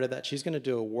be a part of that. She's going to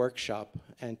do a workshop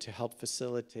and to help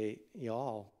facilitate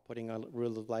y'all putting a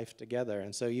Rule of Life together.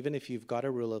 And so even if you've got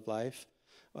a Rule of Life,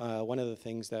 one of the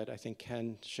things that I think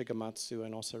Ken Shigematsu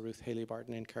and also Ruth Haley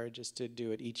Barton encourage us to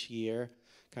do it each year,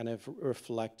 kind of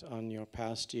reflect on your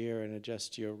past year and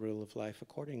adjust your Rule of Life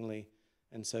accordingly.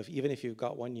 And so even if you've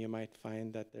got one, you might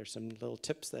find that there's some little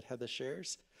tips that Heather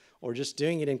shares, or just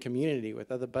doing it in community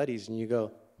with other buddies, and you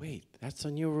go, wait, that's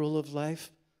on your Rule of Life?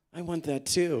 I want that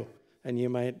too. And you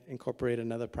might incorporate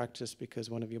another practice because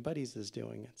one of your buddies is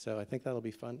doing it. So I think that'll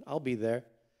be fun. I'll be there.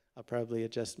 I'll probably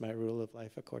adjust my Rule of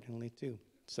Life accordingly too.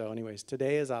 So anyways,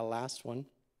 today is our last one.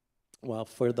 Well,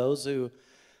 for those who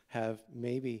have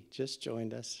maybe just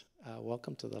joined us,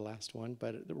 welcome to the last one.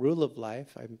 But the Rule of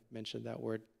Life, I mentioned that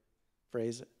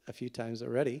phrase a few times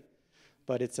already,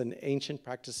 but it's an ancient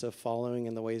practice of following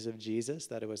in the ways of Jesus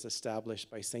that it was established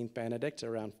by Saint Benedict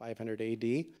around 500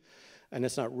 AD. And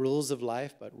it's not rules of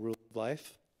life, but rule of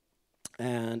life.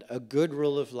 And a good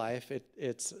rule of life,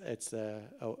 it's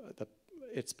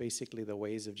basically the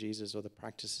ways of Jesus, or the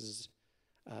practices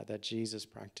that Jesus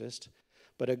practiced.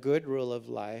 But a good rule of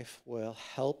life will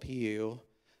help you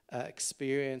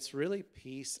experience really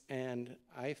peace. And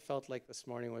I felt like this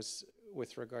morning was,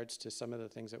 with regards to some of the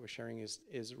things that we're sharing,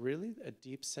 is really a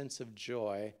deep sense of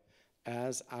joy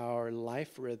as our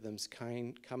life rhythms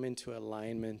come into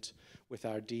alignment with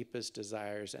our deepest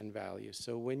desires and values.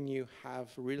 So when you have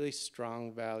really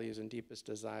strong values and deepest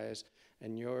desires,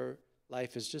 and your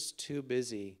life is just too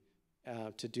busy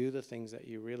to do the things that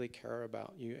you really care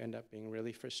about, you end up being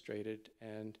really frustrated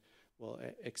and will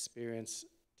experience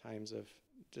times of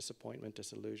disappointment,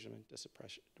 disillusionment,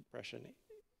 depression,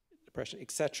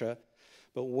 etc.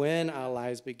 But when our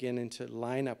lives begin to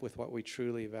line up with what we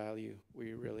truly value,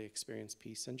 we really experience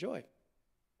peace and joy.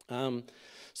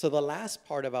 So the last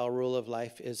part of our Rule of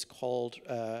Life is called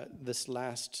this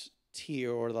last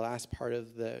tier, or the last part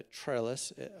of the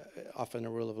trellis. Often a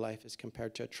Rule of Life is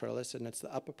compared to a trellis, and it's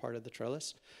the upper part of the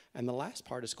trellis. And the last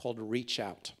part is called Reach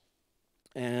Out.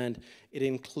 And it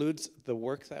includes the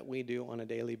work that we do on a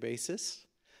daily basis.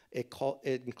 It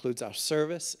includes our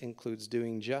service, includes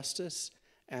doing justice,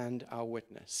 and our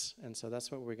witness. And so that's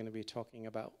what we're going to be talking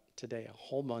about today, a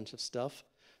whole bunch of stuff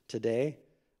today.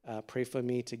 Pray for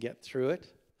me to get through it.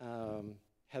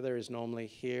 Heather is normally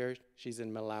here. She's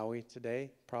in Malawi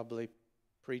today, probably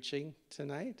preaching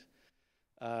tonight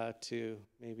to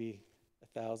maybe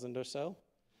 1,000 or so.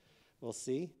 We'll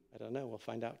see. I don't know. We'll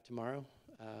find out tomorrow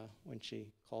when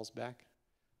she calls back.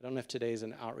 I don't know if today is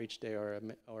an outreach day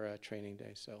or a training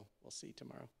day, so we'll see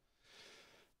tomorrow.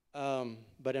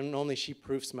 But normally she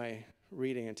proofs my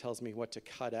reading and tells me what to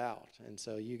cut out, and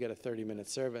so you get a 30-minute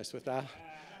service. Without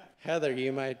Heather,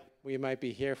 we might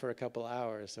be here for a couple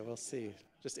hours, so we'll see.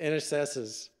 Just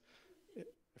intercessors.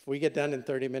 If we get done in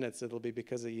 30 minutes, it'll be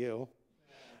because of you.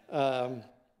 So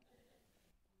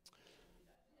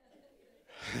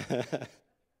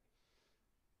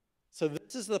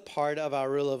this is the part of our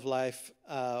Rule of Life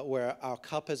where our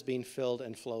cup has been filled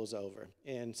and flows over.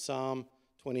 In Psalm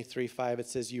 23:5, it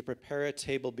says, "You prepare a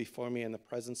table before me in the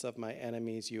presence of my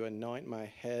enemies. You anoint my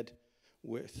head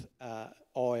with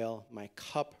oil. My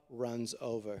cup runs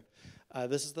over."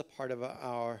 This is the part of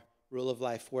our Rule of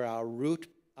Life where our root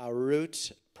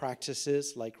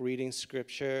practices, like reading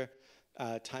Scripture,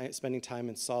 spending time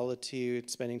in solitude,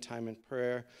 spending time in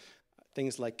prayer,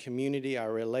 things like community,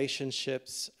 our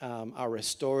relationships, our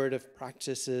restorative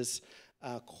practices,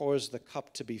 cause the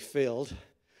cup to be filled.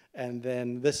 And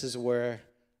then this is where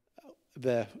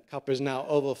the cup is now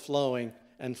overflowing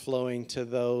and flowing to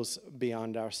those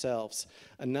beyond ourselves.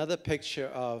 Another picture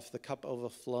of the cup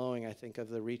overflowing, I think, of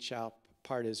the reach out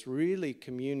part is really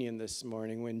communion this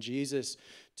morning. When Jesus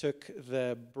took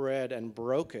the bread and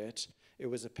broke it, it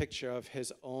was a picture of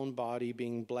his own body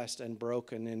being blessed and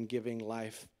broken and giving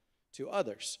life to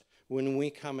others. When we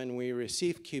come and we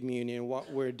receive communion,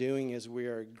 what we're doing is we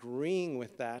are agreeing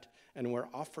with that, and we're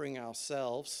offering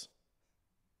ourselves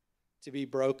to be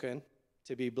broken,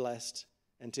 to be blessed,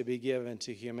 and to be given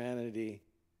to humanity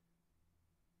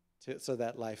so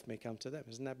that life may come to them.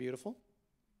 Isn't that beautiful?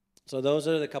 So those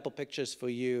are the couple pictures for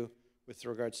you with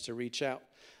regards to reach out.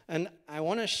 And I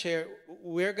want to share,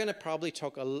 we're going to probably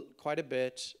talk quite a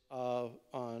bit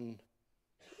on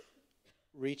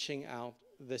reaching out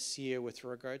this year with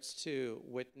regards to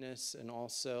witness, and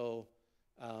also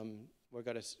we've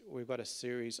got a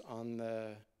series on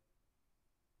the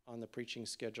preaching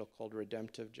schedule called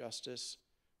Redemptive Justice.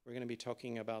 We're going to be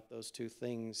talking about those two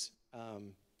things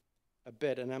a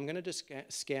bit, and I'm going to just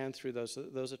scan through those.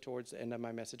 Those are towards the end of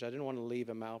my message. I didn't want to leave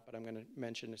them out, but I'm going to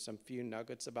mention some few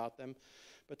nuggets about them.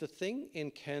 But the thing in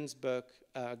Ken's book,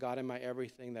 God in My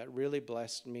Everything, that really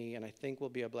blessed me, and I think will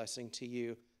be a blessing to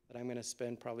you, that I'm going to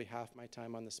spend probably half my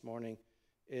time on this morning,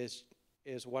 is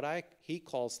what he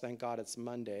calls, thank God it's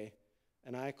Monday,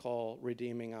 and I call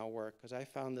redeeming our work, because I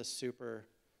found this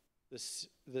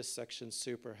section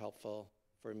super helpful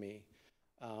for me.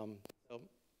 So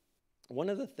one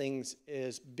of the things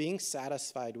is being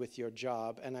satisfied with your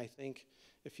job, and I think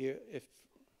if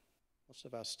most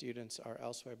of our students are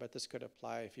elsewhere, but this could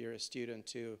apply if you're a student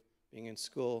too, being in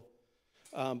school.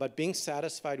 But being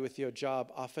satisfied with your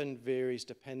job often varies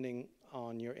depending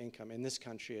on your income, in this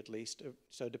country at least.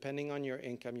 So depending on your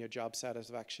income, your job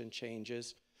satisfaction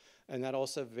changes. And that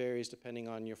also varies depending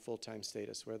on your full-time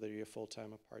status, whether you're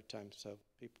full-time or part-time. So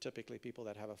typically people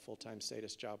that have a full-time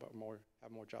status job have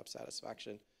more job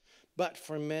satisfaction. But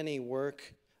for many,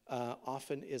 work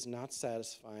often is not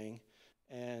satisfying,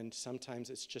 and sometimes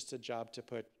it's just a job to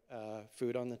put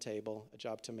food on the table, a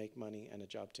job to make money, and a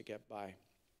job to get by.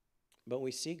 But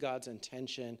we see God's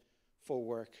intention for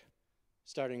work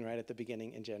starting right at the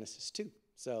beginning in Genesis 2.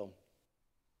 So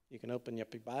you can open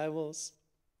up your Bibles.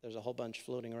 There's a whole bunch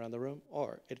floating around the room,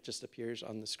 or it just appears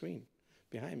on the screen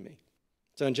behind me.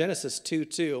 So in Genesis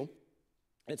 2:2,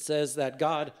 it says that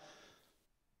God,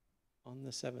 on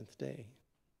the seventh day,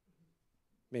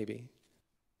 maybe,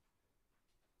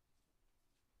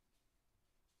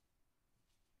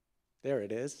 there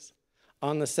it is.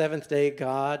 On the seventh day,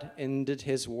 God ended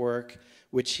his work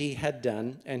which he had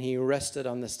done, and he rested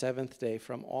on the seventh day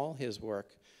from all his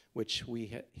work which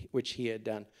he had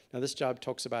done. Now, this job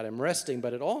talks about him resting,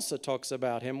 but it also talks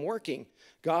about him working.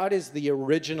 God is the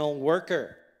original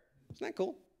worker. Isn't that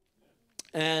cool?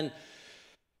 And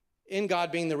in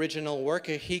God being the original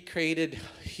worker, he created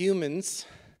humans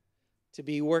to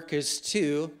be workers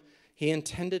too. He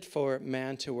intended for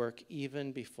man to work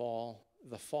even before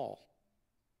the fall.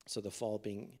 So the fall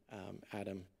being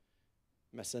Adam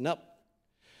messing up.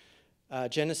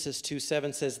 Genesis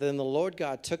 2:7 says, Then the Lord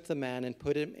God took the man and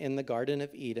put him in the Garden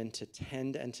of Eden to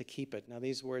tend and to keep it. Now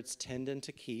these words, tend and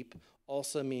to keep,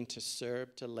 also mean to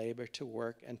serve, to labor, to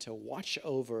work, and to watch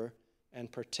over and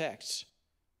protect.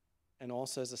 And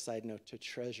also, as a side note, to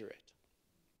treasure it.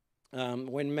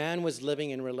 When man was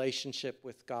living in relationship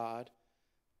with God,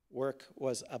 work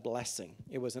was a blessing.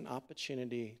 It was an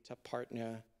opportunity to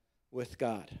partner with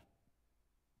God.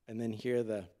 And then hear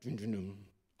the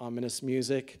ominous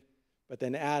music. But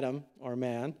then Adam, or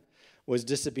man, was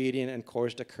disobedient and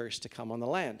caused a curse to come on the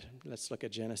land. Let's look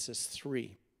at Genesis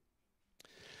 3.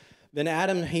 Then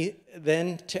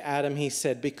to Adam he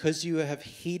said, Because you have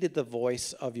heeded the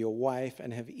voice of your wife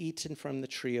and have eaten from the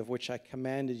tree of which I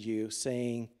commanded you,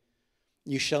 saying,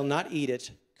 You shall not eat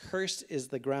it. Cursed is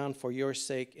the ground for your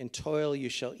sake. In toil you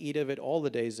shall eat of it all the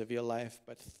days of your life.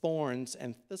 But thorns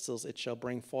and thistles it shall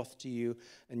bring forth to you,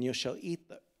 and you shall eat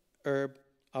the herb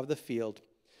of the field.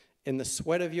 In the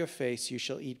sweat of your face you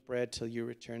shall eat bread till you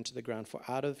return to the ground. For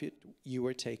out of it you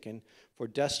were taken. For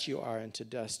dust you are, and to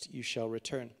dust you shall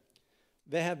return.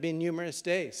 There have been numerous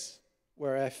days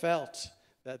where I felt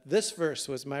that this verse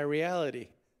was my reality,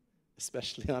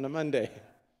 especially on a Monday.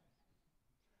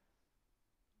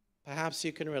 Perhaps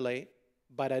you can relate,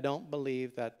 but I don't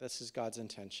believe that this is God's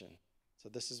intention. So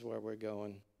this is where we're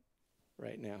going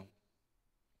right now.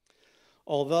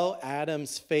 Although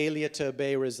Adam's failure to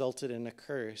obey resulted in a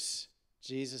curse,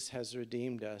 Jesus has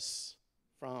redeemed us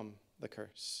from the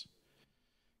curse.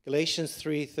 Galatians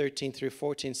 3:13 through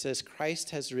 14 says,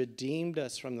 Christ has redeemed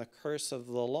us from the curse of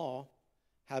the law,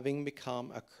 having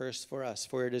become a curse for us.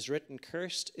 For it is written,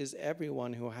 Cursed is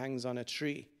everyone who hangs on a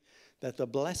tree, that the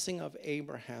blessing of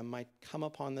Abraham might come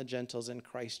upon the Gentiles in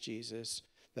Christ Jesus,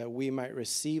 that we might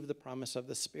receive the promise of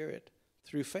the Spirit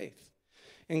through faith.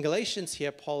 In Galatians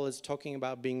here, Paul is talking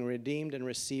about being redeemed and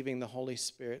receiving the Holy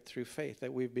Spirit through faith,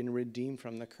 that we've been redeemed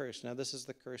from the curse. Now, this is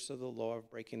the curse of the law of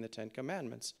breaking the 10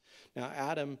 Commandments. Now,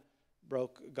 Adam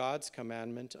broke God's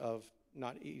commandment of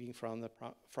not eating from the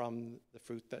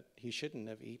fruit that he shouldn't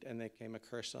have eaten, and there came a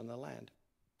curse on the land.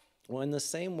 Well, in the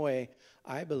same way,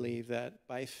 I believe that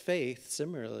by faith,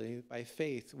 similarly, by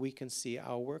faith, we can see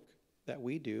our work that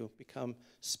we do become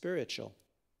spiritual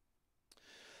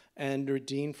and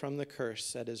redeemed from the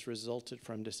curse that has resulted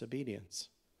from disobedience.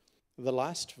 The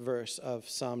last verse of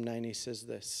Psalm 90 says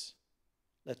this,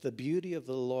 Let the beauty of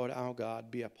the Lord our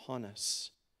God be upon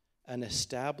us, and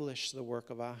establish the work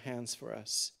of our hands for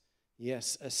us.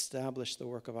 Yes, establish the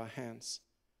work of our hands.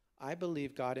 I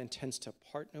believe God intends to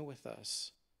partner with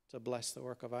us to bless the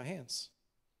work of our hands.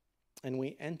 And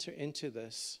we enter into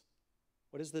this.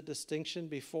 What is the distinction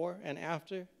before and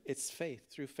after? It's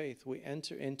faith, through faith. We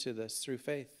enter into this through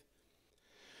faith.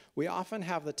 We often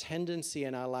have the tendency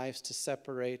in our lives to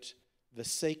separate the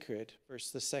sacred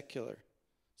versus the secular.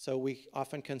 So we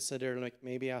often consider like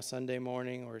maybe our Sunday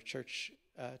morning or church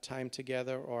time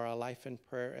together or our life in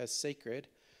prayer as sacred,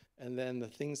 and then the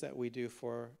things that we do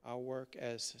for our work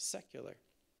as secular.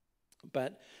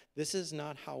 But this is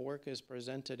not how work is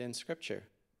presented in Scripture.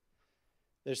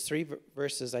 There's 3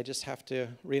 verses. I just have to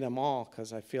read them all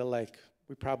because I feel like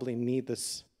we probably need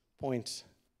this point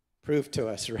proved to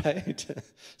us, right?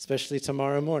 Especially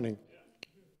tomorrow morning.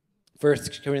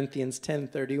 1 Corinthians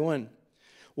 10:31.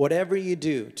 Whatever you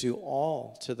do, do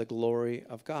all to the glory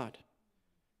of God.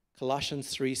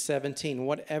 Colossians 3:17.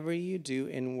 Whatever you do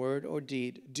in word or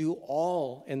deed, do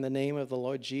all in the name of the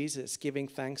Lord Jesus, giving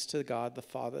thanks to God the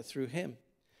Father through him.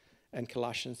 And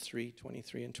Colossians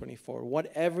 3:23 and 24.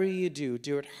 Whatever you do,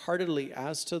 do it heartily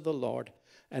as to the Lord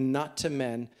and not to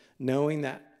men, knowing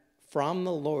that from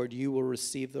the Lord you will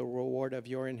receive the reward of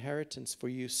your inheritance, for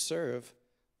you serve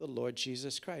the Lord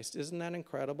Jesus Christ. Isn't that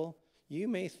incredible? You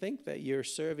may think that you're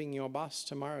serving your boss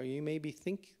tomorrow. You may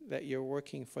think that you're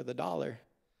working for the dollar,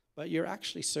 but you're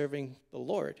actually serving the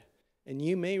Lord. And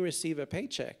you may receive a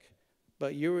paycheck,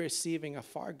 but you're receiving a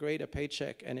far greater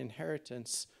paycheck and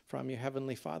inheritance from your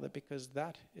Heavenly Father because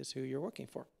that is who you're working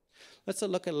for. Let's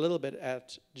look a little bit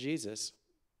at Jesus.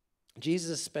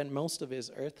 Jesus spent most of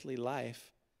his earthly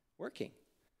life working.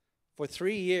 For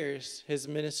 3 years, his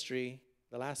ministry,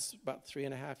 the last about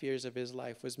 3.5 years of his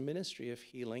life, was ministry of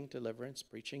healing, deliverance,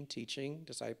 preaching, teaching,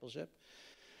 discipleship.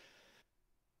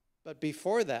 But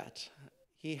before that,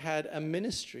 he had a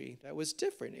ministry that was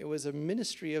different. It was a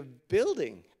ministry of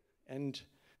building and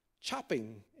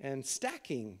chopping and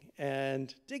stacking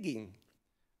and digging.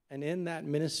 And in that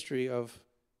ministry of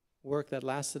work that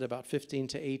lasted about 15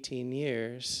 to 18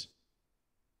 years,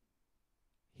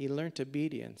 he learned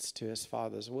obedience to his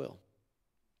Father's will.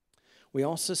 We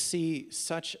also see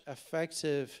such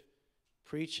effective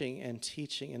preaching and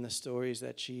teaching in the stories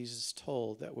that Jesus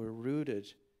told that were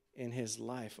rooted in his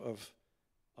life of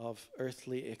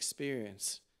earthly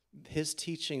experience. His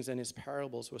teachings and his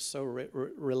parables were so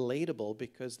relatable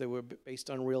because they were based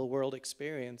on real-world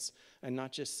experience and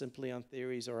not just simply on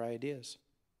theories or ideas.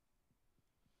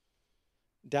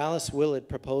 Dallas Willard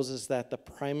proposes that the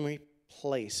primary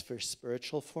place for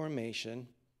spiritual formation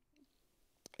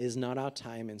is not our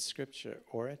time in Scripture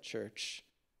or at church,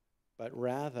 but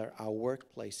rather our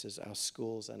workplaces, our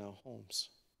schools, and our homes.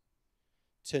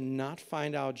 To not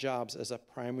find our jobs as a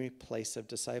primary place of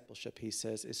discipleship, he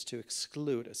says, is to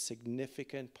exclude a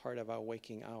significant part of our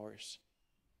waking hours.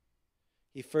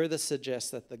 He further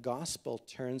suggests that the gospel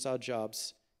turns our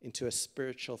jobs into a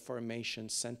spiritual formation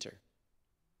center.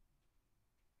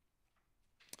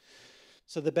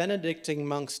 So the Benedictine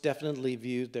monks definitely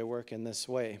viewed their work in this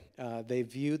way. They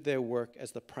viewed their work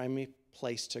as the primary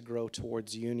place to grow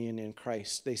towards union in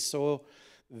Christ. They saw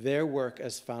their work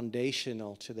as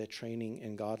foundational to their training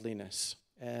in godliness.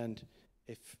 And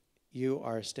if you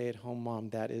are a stay-at-home mom,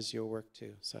 that is your work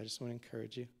too. So I just want to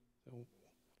encourage you. So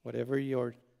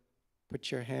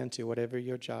put your hand to whatever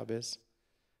your job is.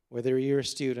 Whether you're a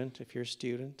student, if you're a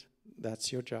student,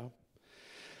 that's your job.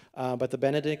 But the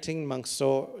Benedictine monks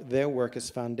saw their work as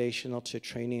foundational to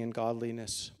training in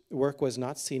godliness. Work was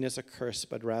not seen as a curse,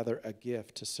 but rather a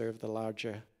gift to serve the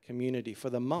larger community. For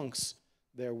the monks,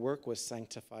 their work was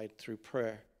sanctified through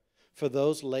prayer. For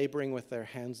those laboring with their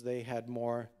hands, they had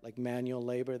more, like manual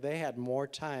labor, they had more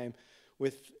time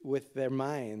with their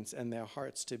minds and their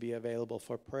hearts to be available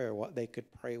for prayer. They could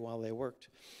pray while they worked.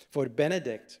 For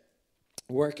Benedict,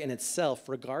 work in itself,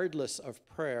 regardless of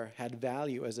prayer, had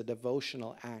value as a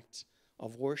devotional act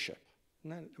of worship.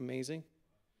 Isn't that amazing?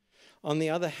 On the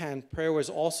other hand, prayer was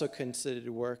also considered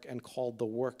work and called the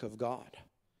work of God.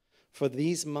 For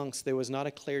these monks, there was not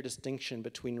a clear distinction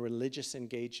between religious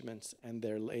engagements and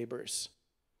their labors.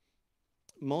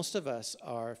 Most of us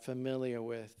are familiar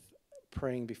with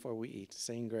praying before we eat,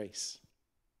 saying grace.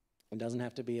 It doesn't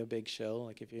have to be a big show.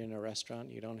 Like if you're in a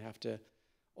restaurant, you don't have to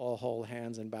all hold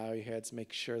hands and bow your heads,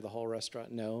 make sure the whole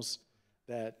restaurant knows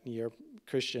that you're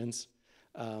Christians.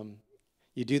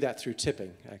 You do that through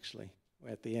tipping, actually,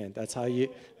 at the end. That's how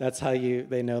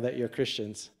they know that you're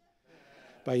Christians,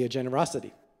 by your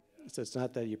generosity. So it's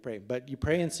not that you pray, but you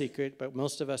pray in secret. But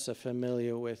most of us are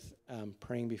familiar with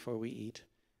praying before we eat.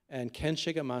 And Ken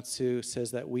Shigematsu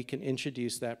says that we can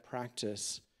introduce that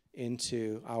practice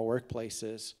into our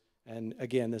workplaces And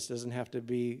again, this doesn't have to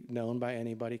be known by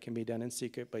anybody, it can be done in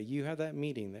secret, but you have that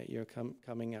meeting that you're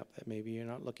coming up that maybe you're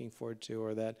not looking forward to,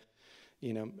 or that,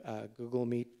 Google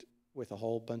Meet with a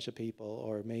whole bunch of people,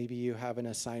 or maybe you have an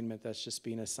assignment that's just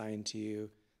being assigned to you,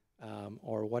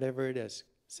 or whatever it is.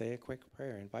 Say a quick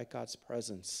prayer, invite God's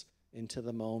presence into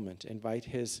the moment, invite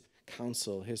his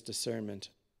counsel, his discernment.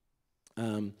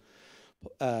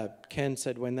 Ken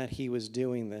said when that he was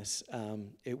doing this,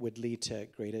 it would lead to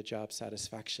greater job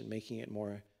satisfaction, making it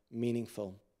more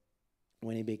meaningful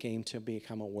when he began to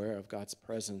become aware of God's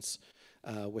presence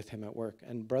with him at work.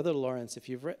 And Brother Lawrence, if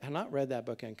you've not read that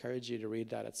book, I encourage you to read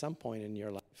that at some point in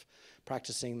your life,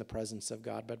 Practicing the Presence of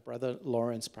God. But Brother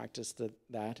Lawrence practiced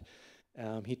that.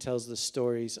 He tells the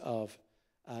stories of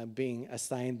being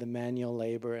assigned the manual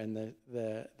labor and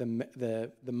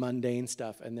the mundane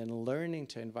stuff, and then learning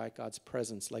to invite God's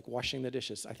presence, like washing the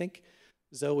dishes. I think,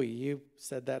 Zoe, you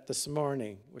said that this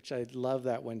morning, which I love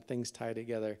that when things tie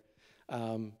together.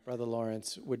 Brother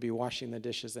Lawrence would be washing the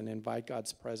dishes and invite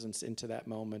God's presence into that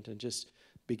moment and just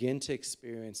begin to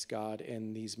experience God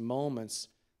in these moments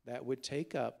that would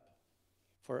take up,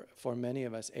 for many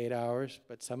of us, 8 hours,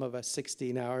 but some of us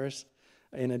 16 hours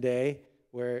in a day,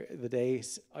 where the day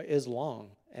is long.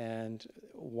 And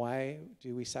why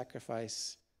do we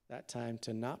sacrifice that time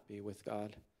to not be with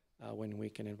God when we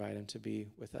can invite him to be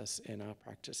with us in our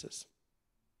practices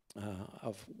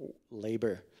of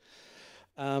labor?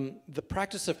 The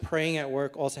practice of praying at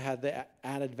work also had the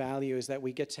added value is that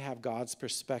we get to have God's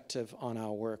perspective on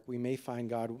our work. We may find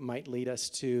God might lead us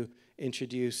to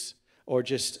introduce or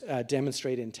just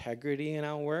demonstrate integrity in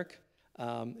our work.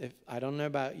 If I don't know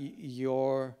about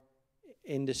your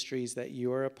industries that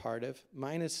you're a part of,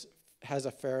 mine has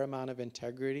a fair amount of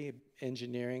integrity.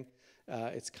 Engineering,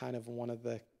 it's kind of one of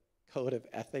the code of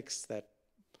ethics that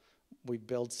we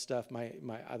build stuff. My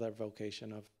other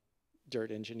vocation of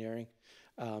dirt engineering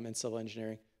and civil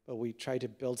engineering, but we try to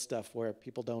build stuff where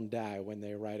people don't die when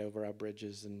they ride over our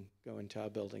bridges and go into our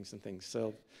buildings and things.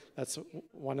 So that's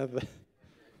one of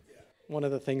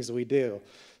the things we do.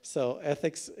 So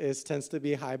ethics tends to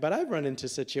be high, but I've run into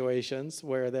situations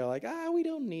where they're like, we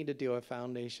don't need to do a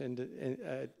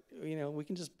foundation. We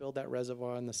can just build that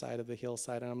reservoir on the side of the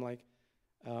hillside. And I'm like,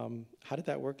 how did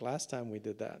that work last time we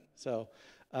did that? So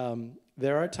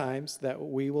there are times that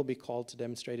we will be called to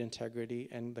demonstrate integrity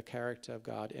and the character of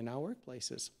God in our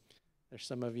workplaces. There's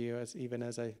some of you, even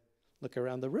as I look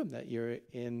around the room, that you're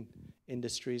in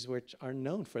industries which are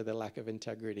known for the lack of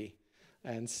integrity.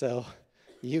 And so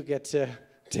you get to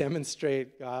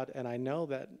demonstrate God. And I know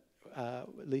that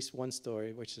at least one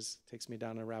story, which takes me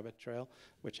down a rabbit trail,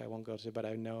 which I won't go to, but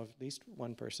I know of at least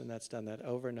one person that's done that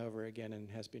over and over again and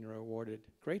has been rewarded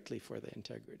greatly for the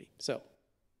integrity. So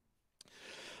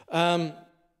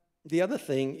the other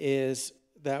thing is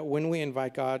that when we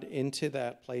invite God into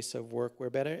that place of work, we're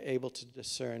better able to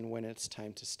discern when it's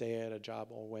time to stay at a job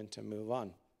or when to move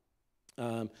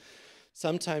on.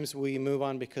 Sometimes we move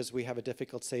on because we have a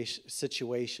difficult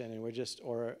situation and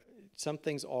or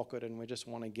something's awkward and we just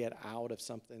want to get out of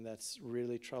something that's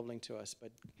really troubling to us.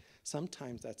 But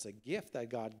sometimes that's a gift that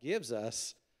God gives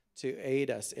us to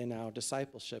aid us in our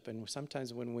discipleship. And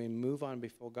sometimes when we move on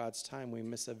before God's time, we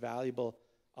miss a valuable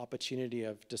opportunity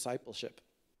of discipleship.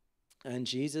 And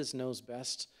Jesus knows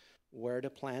best where to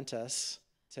plant us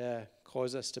to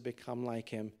cause us to become like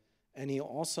him. And he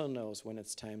also knows when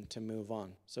it's time to move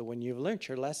on. So when you've learned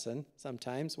your lesson,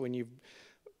 sometimes when you've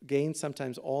gained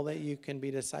sometimes all that you can be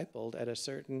discipled at a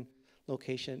certain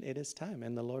location, it is time,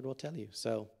 and the Lord will tell you.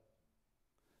 So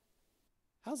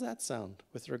how's that sound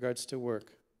with regards to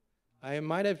work? I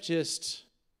might have just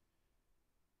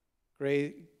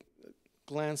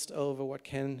glanced over what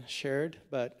Ken shared,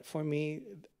 but for me,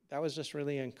 that was just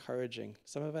really encouraging.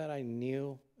 Some of it I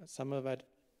knew, some of it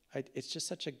it's just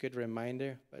such a good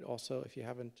reminder, but also if you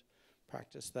haven't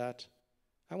practiced that,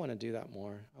 I want to do that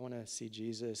more. I want to see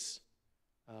Jesus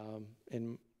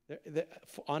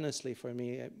honestly, for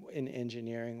me, in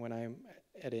engineering, when I'm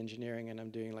at engineering and I'm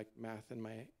doing like math and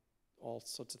all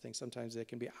sorts of things, sometimes there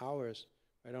can be hours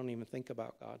where I don't even think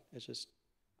about God. It's just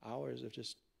hours of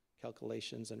just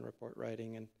calculations and report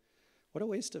writing, and what a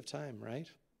waste of time, right?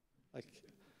 Like,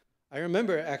 I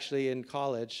remember actually in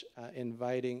college I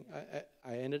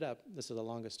ended up, this is a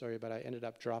longer story, but I ended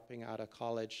up dropping out of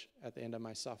college at the end of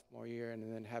my sophomore year and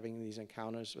then having these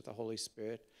encounters with the Holy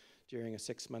Spirit during a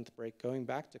 6-month break, going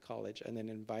back to college and then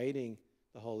inviting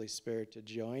the Holy Spirit to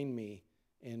join me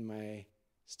in my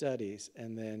studies,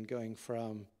 and then going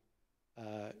from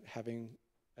having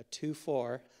a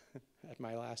 2.4 at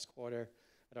my last quarter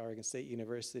at Oregon State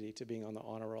University to being on the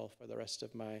honor roll for the rest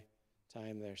of my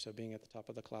time there, so being at the top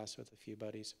of the class with a few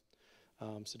buddies.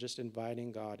 So just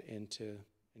inviting God into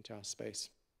our space.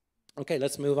 Okay,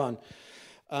 let's move on.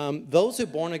 Those who are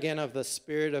born again of the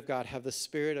Spirit of God have the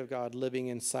Spirit of God living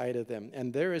inside of them.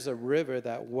 And there is a river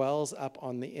that wells up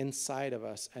on the inside of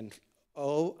us and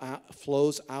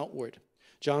flows outward.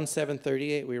 John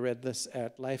 7:38, we read this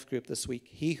at Life Group this week.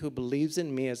 He who believes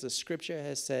in me, as the scripture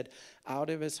has said,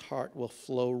 out of his heart will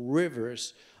flow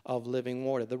rivers of living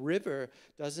water. The river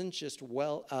doesn't just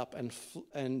well up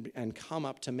and come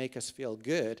up to make us feel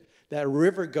good. That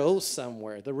river goes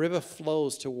somewhere. The river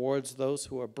flows towards those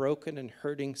who are broken and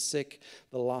hurting, sick,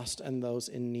 the lost, and those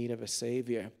in need of a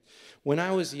Savior. When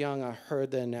I was young, I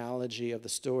heard the analogy of the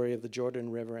story of the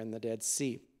Jordan River and the Dead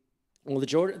Sea. Well,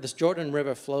 this Jordan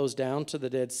River flows down to the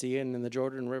Dead Sea, and then the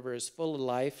Jordan River is full of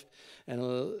life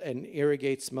and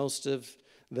irrigates most of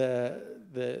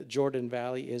the Jordan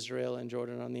Valley, Israel, and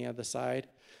Jordan on the other side.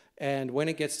 And when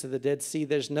it gets to the Dead Sea,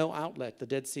 there's no outlet. The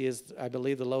Dead Sea is, I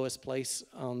believe, the lowest place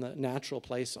on the natural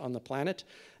place on the planet,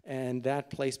 and that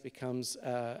place becomes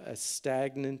a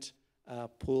stagnant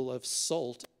pool of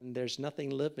salt, and there's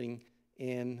nothing living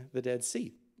in the Dead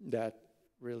Sea that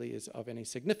really is of any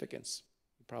significance.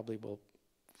 Probably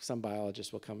some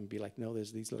biologists will come and be like, no,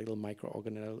 there's these little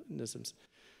microorganisms.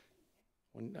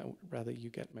 I'd rather you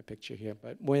get my picture here.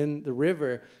 But when the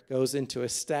river goes into a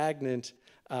stagnant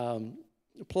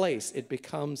place, it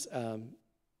becomes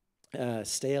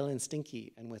stale and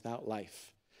stinky and without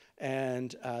life.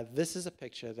 And this is a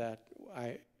picture that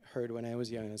I heard when I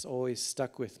was young, and it's always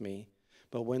stuck with me.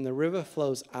 But when the river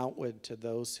flows outward to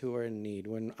those who are in need,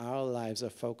 when our lives are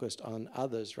focused on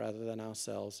others rather than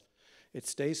ourselves, it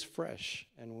stays fresh,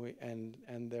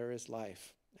 and there is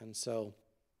life. And so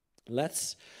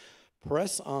let's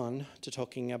press on to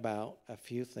talking about a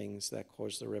few things that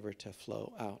cause the river to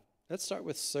flow out. Let's start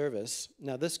with service.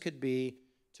 Now, this could be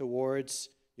towards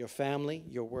your family,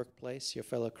 your workplace, your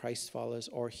fellow Christ followers,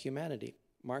 or humanity.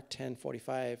 Mark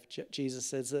 10:45, Jesus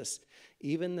says this,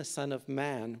 even the Son of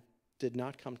Man did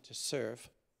not come to serve,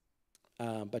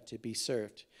 but to be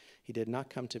served. He did not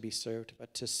come to be served,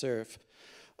 but to serve.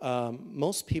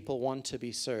 Most people want to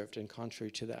be served, and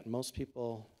contrary to that, most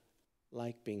people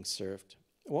like being served.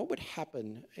 What would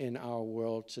happen in our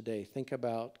world today? Think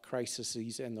about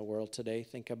crises in the world today.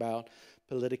 Think about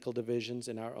political divisions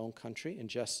in our own country,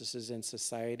 injustices in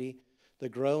society, the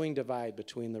growing divide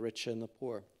between the rich and the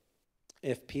poor.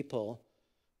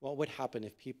 What would happen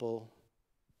if people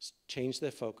change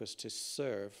their focus to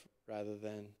serve rather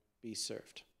than be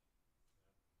served?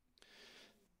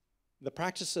 The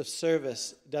practice of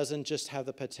service doesn't just have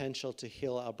the potential to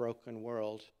heal our broken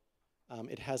world.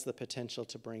 It has the potential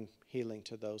to bring healing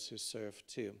to those who serve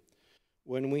too.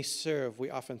 When we serve, we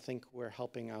often think we're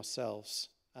helping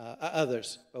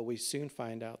others, but we soon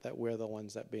find out that we're the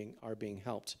ones that are being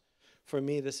helped. For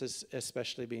me, this has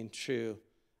especially been true.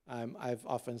 I've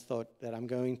often thought that I'm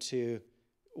going to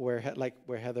where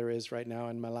Heather is right now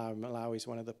in Malawi. Malawi is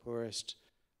one of the poorest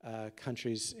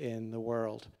countries in the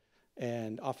world.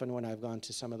 And often when I've gone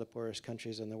to some of the poorest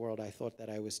countries in the world, I thought that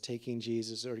I was taking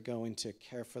Jesus or going to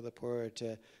care for the poor,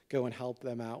 to go and help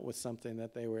them out with something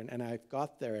that they were in. And I've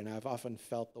got there, and I've often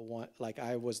felt like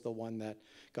I was the one that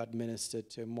got ministered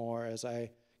to more as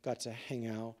I got to hang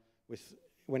out with.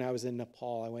 When I was in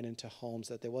Nepal, I went into homes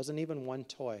that there wasn't even one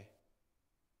toy.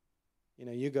 You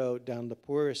know, you go down the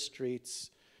poorest streets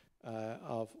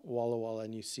of Walla Walla,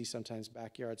 and you see sometimes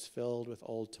backyards filled with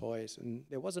old toys, and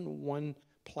there wasn't one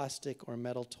plastic or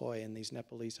metal toy in these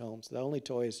Nepalese homes. The only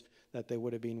toys that there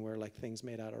would have been were like things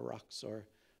made out of rocks or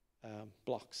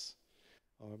blocks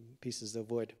or pieces of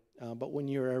wood. But when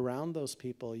you're around those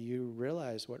people, you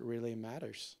realize what really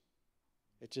matters.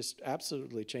 It just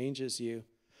absolutely changes you.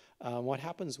 What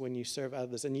happens when you serve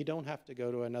others, and you don't have to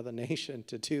go to another nation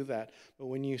to do that, but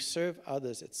when you serve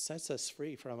others, it sets us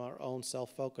free from our own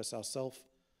self-focus, our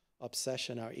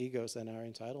self-obsession, our egos, and our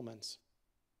entitlements.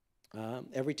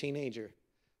 Every teenager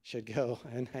should go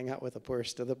and hang out with the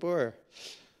poorest of the poor.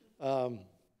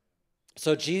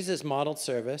 So Jesus modeled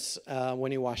service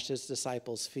when he washed his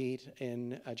disciples' feet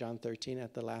in John 13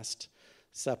 at the Last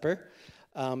Supper.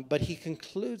 But he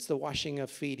concludes the washing of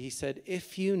feet. He said,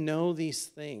 if you know these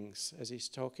things, as he's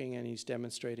talking and he's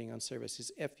demonstrating on service, he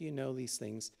says, if you know these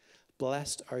things,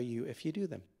 blessed are you if you do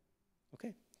them.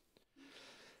 Okay.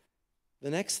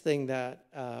 The next thing that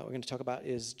we're going to talk about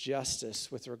is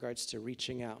justice with regards to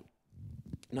reaching out.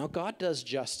 Now, God does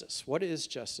justice. What is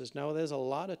justice? Now, there's a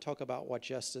lot of talk about what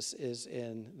justice is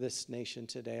in this nation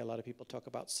today. A lot of people talk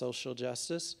about social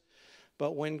justice.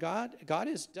 But when God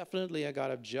is definitely a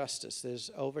God of justice.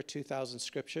 There's over 2,000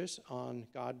 scriptures on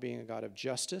God being a God of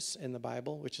justice in the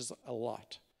Bible, which is a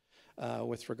lot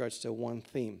with regards to one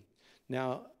theme.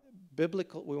 Now,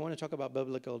 we want to talk about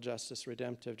biblical justice,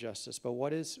 redemptive justice, but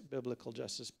what is biblical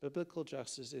justice? Biblical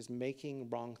justice is making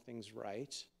wrong things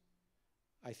right.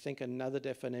 I think another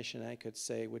definition I could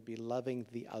say would be loving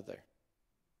the other.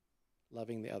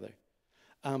 Loving the other.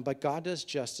 But God does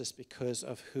justice because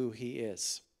of who he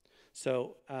is.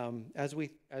 So as we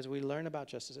learn about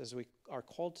justice, as we are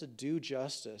called to do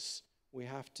justice, we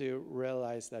have to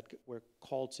realize that we're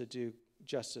called to do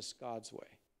justice God's way.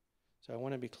 So I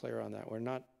want to be clear on that. We're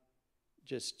not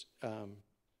just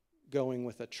going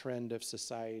with a trend of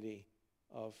society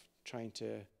of trying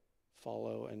to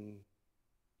follow and,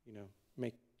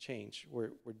 make change.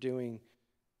 We're doing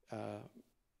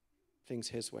things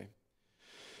his way.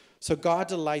 So God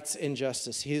delights in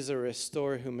justice. He is a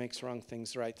restorer who makes wrong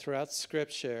things right. Throughout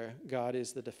Scripture, God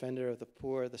is the defender of the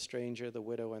poor, the stranger, the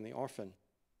widow, and the orphan.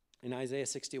 In Isaiah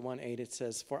 61:8, it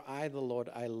says, "For I, the Lord,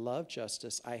 I love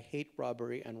justice. I hate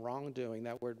robbery and wrongdoing."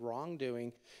 That word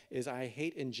wrongdoing is I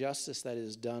hate injustice that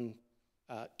is done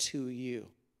to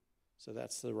you. So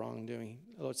that's the wrongdoing.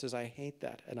 The Lord says, I hate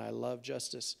that, and I love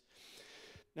justice.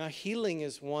 Now,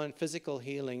 physical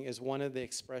healing is one of the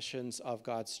expressions of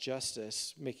God's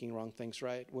justice, making wrong things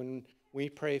right. When we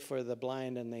pray for the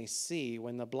blind and they see,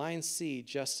 when the blind see,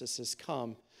 justice has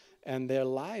come, and their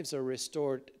lives are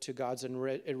restored to God's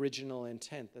original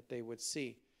intent that they would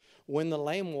see. When the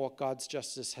lame walk, God's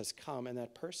justice has come, and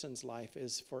that person's life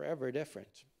is forever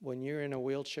different. When you're in a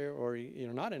wheelchair, or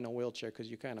you're not in a wheelchair because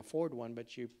you can't afford one,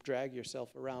 but you drag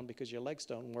yourself around because your legs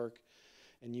don't work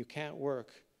and you can't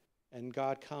work, and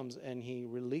God comes and he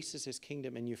releases his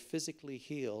kingdom and you're physically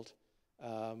healed,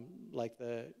 like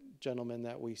the gentleman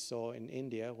that we saw in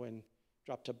India when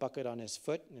dropped a bucket on his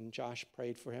foot and Josh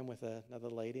prayed for him with another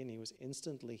lady and he was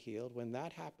instantly healed. When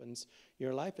that happens,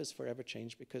 your life is forever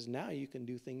changed because now you can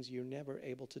do things you're never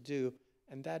able to do,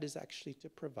 and that is actually to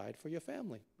provide for your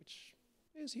family, which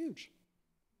is huge.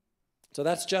 So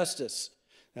that's justice.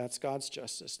 That's God's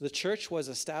justice. The church was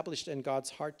established in God's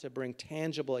heart to bring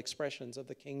tangible expressions of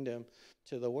the kingdom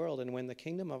to the world. And when the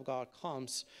kingdom of God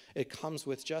comes, it comes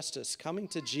with justice. Coming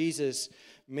to Jesus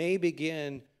may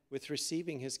begin with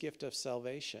receiving his gift of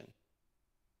salvation.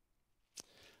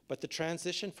 But the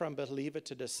transition from believer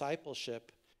to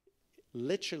discipleship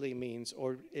literally means,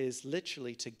 or is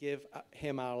literally, to give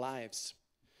him our lives.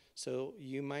 So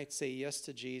you might say yes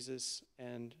to Jesus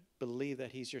and believe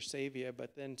that he's your Savior,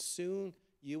 but then soon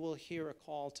you will hear a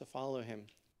call to follow him.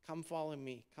 Come follow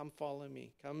me, come follow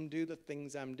me, come do the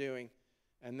things I'm doing.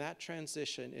 And that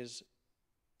transition is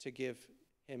to give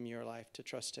him your life, to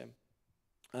trust him.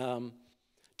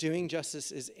 Doing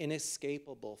justice is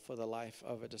inescapable for the life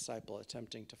of a disciple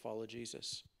attempting to follow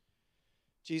Jesus.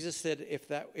 Jesus said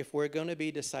if we're going to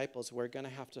be disciples, we're going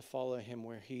to have to follow him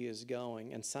where he is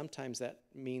going. And sometimes that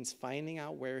means finding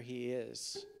out where he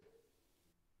is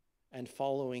and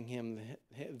following him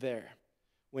there.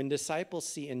 When disciples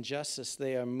see injustice,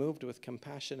 they are moved with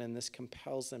compassion, and this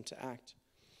compels them to act.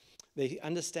 They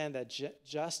understand that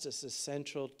justice is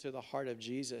central to the heart of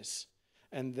Jesus,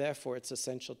 and therefore it's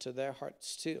essential to their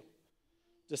hearts too.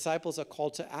 Disciples are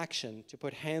called to action, to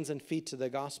put hands and feet to the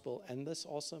gospel, and this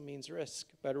also means risk.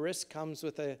 But risk comes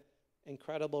with an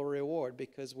incredible reward,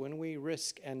 because when we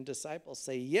risk and disciples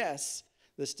say yes,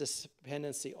 this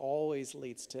dependency always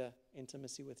leads to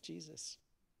intimacy with Jesus.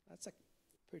 That's a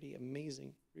pretty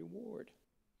amazing reward.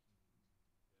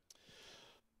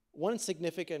 One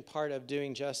significant part of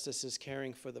doing justice is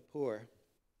caring for the poor.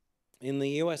 In the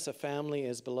U.S., a family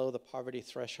is below the poverty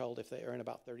threshold if they earn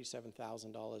about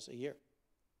 $37,000 a year.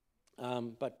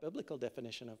 But biblical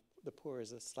definition of the poor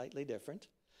is slightly different.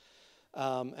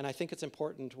 And I think it's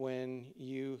important when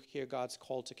you hear God's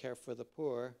call to care for the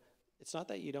poor, it's not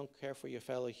that you don't care for your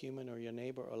fellow human or your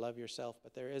neighbor or love yourself,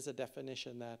 but there is a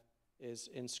definition that is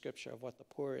in Scripture of what the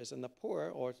poor is. And the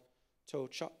poor, or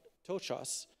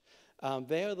tochos,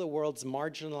 they are the world's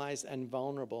marginalized and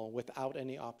vulnerable without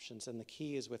any options. And the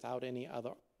key is without any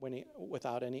other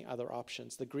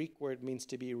options. The Greek word means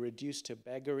to be reduced to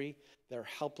beggary. They're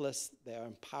helpless. They are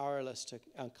powerless to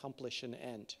accomplish an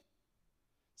end.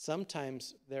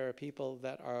 Sometimes there are people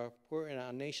that are poor in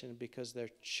our nation because they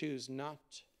choose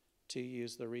not to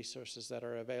use the resources that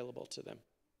are available to them.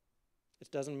 It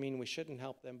doesn't mean we shouldn't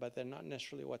help them, but they're not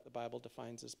necessarily what the Bible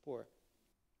defines as poor.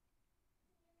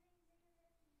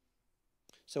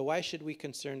 So why should we be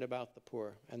concerned about the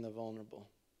poor and the vulnerable?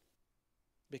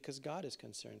 Because God is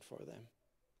concerned for them.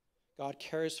 God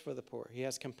cares for the poor. He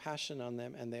has compassion on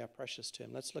them, and they are precious to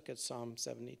him. Let's look at Psalm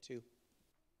 72.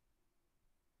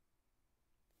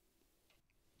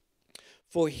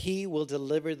 For he will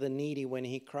deliver the needy when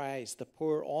he cries, the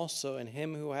poor also, and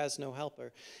him who has no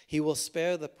helper. He will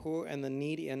spare the poor and the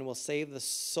needy and will save the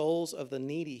souls of the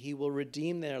needy. He will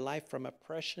redeem their life from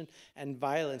oppression and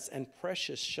violence, and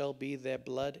precious shall be their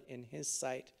blood in his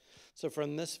sight. So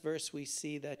from this verse, we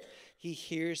see that he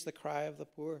hears the cry of the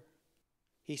poor.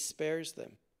 He spares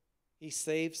them. He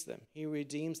saves them. He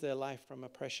redeems their life from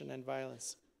oppression and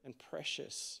violence, and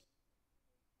precious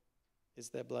is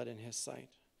their blood in his sight.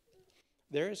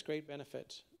 There is great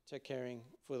benefit to caring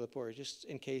for the poor. Just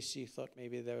in case you thought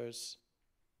maybe there was,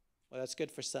 well, that's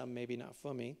good for some, maybe not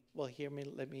for me. Well,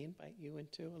 let me invite you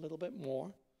into a little bit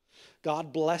more.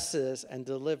 God blesses and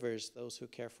delivers those who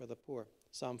care for the poor.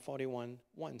 Psalm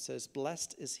 41:1 says,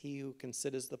 "Blessed is he who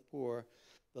considers the poor.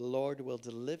 The Lord will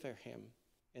deliver him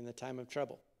in the time of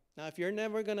trouble." Now, if you're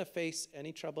never going to face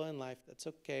any trouble in life, that's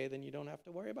okay. Then you don't have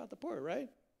to worry about the poor, right?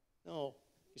 No,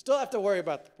 you still have to worry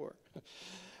about the poor.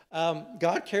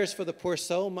 God cares for the poor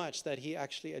so much that he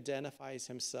actually identifies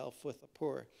himself with the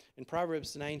poor. In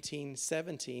Proverbs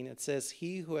 19:17, it says,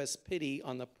 "He who has pity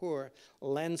on the poor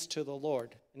lends to the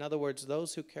Lord." In other words,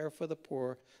 those who care for the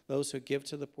poor, those who give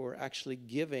to the poor, actually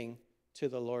giving to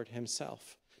the Lord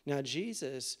himself. Now,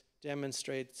 Jesus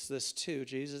demonstrates this too.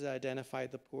 Jesus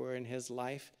identified the poor in his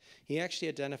life. He actually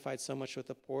identified so much with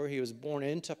the poor. He was born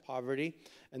into poverty,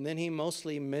 and then he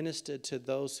mostly ministered to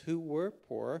those who were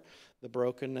poor, the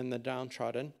broken and the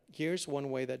downtrodden. Here's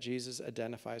one way that Jesus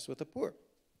identifies with the poor.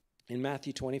 In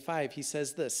Matthew 25, he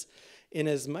says this,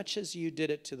 "Inasmuch as you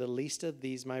did it to the least of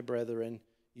these, my brethren,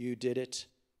 you did it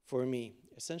for me."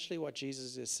 Essentially what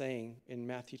Jesus is saying in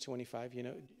Matthew 25,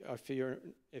 if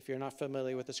you're not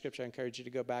familiar with the scripture, I encourage you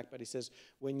to go back, but he says,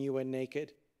 when you were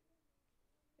naked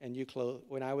and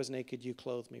when I was naked, you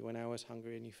clothed me. When I was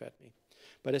hungry and you fed me.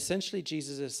 But essentially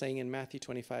Jesus is saying in Matthew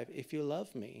 25, if you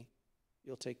love me,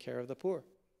 you'll take care of the poor.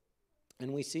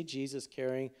 And we see Jesus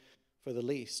caring for the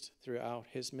least throughout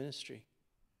his ministry.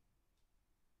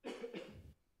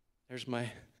 There's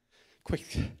my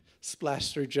quick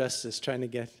splash through justice, trying to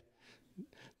get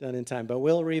done in time. But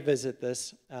we'll revisit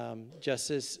this.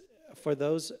 Justice, for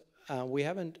those, we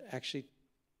haven't actually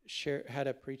had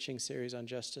a preaching series on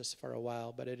justice for a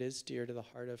while, but it is dear to the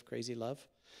heart of Crazy Love,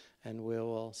 and we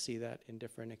will see that in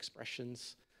different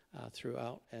expressions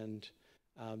throughout. And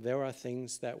there are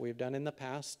things that we've done in the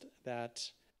past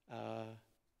that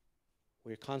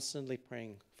we're constantly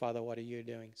praying, Father, what are you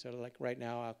doing? So like right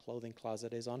now, our clothing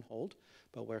closet is on hold,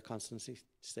 but we're constantly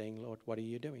saying, Lord, what are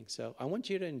you doing? So I want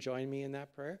you to join me in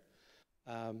that prayer.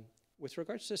 With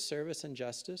regards to service and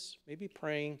justice, maybe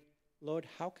praying, Lord,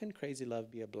 how can Crazy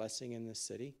Love be a blessing in this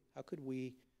city? How could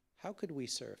we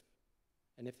serve?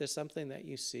 And if there's something that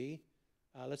you see,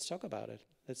 let's talk about it.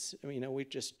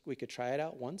 We could try it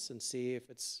out once and see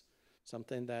if it's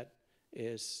something that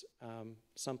is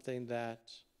something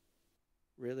that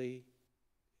really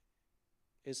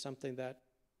is something that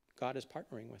God is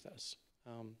partnering with us.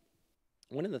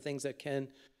 One of the things that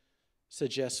Ken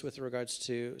suggests with regards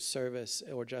to service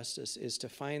or justice is to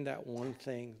find that one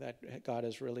thing that God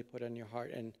has really put on your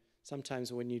heart. And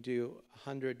sometimes when you do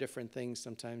 100 different things,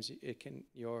 sometimes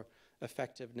your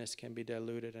effectiveness can be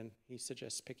diluted. And he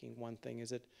suggests picking one thing.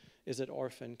 Is it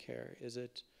orphan care? Is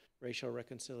it racial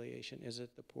reconciliation? Is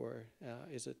it the poor?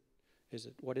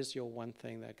 What is your one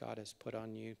thing that God has put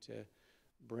on you to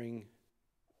bring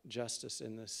justice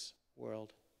in this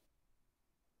world?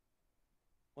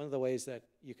 One of the ways that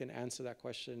you can answer that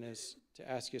question is to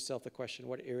ask yourself the question,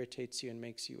 what irritates you and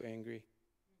makes you angry?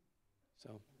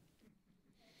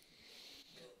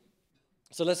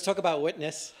 So let's talk about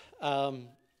witness.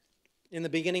 In the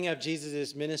beginning of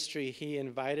Jesus' ministry, he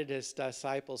invited his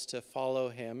disciples to follow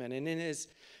him. And in his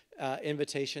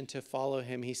invitation to follow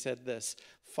him, he said this,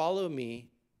 "Follow me,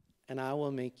 and I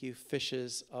will make you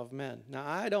fishers of men." Now,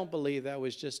 I don't believe that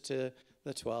was just to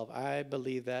the 12. I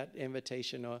believe that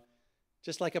invitation, or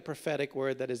just like a prophetic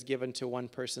word that is given to one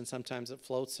person, sometimes it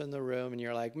floats in the room, and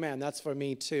you're like, man, that's for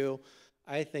me too.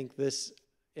 I think this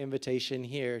invitation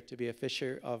here to be a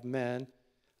fisher of men,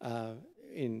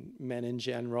 in men in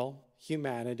general,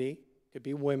 humanity, could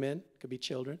be women, could be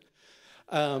children,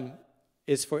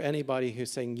 is for anybody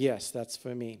who's saying, yes, that's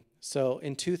for me. So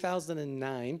in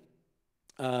 2009,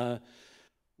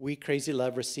 we, Crazy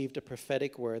Love, received a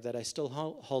prophetic word that I still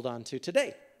hold on to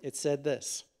today. It said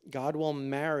this, God will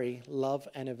marry love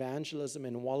and evangelism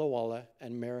in Walla Walla,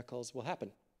 and miracles will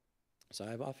happen. So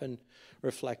I've often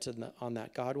reflected on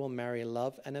that. God will marry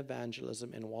love and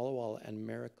evangelism in Walla Walla, and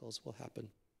miracles will happen.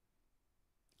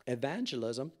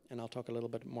 Evangelism, and I'll talk a little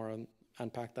bit more,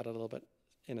 unpack that a little bit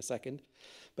in a second,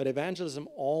 but evangelism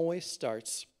always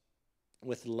starts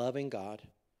with loving God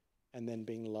and then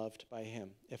being loved by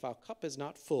him. If our cup is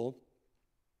not full,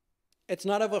 it's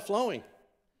not overflowing.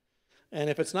 And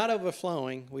if it's not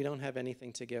overflowing, we don't have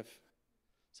anything to give.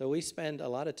 So we spend a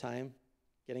lot of time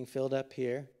getting filled up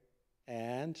here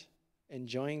and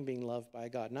enjoying being loved by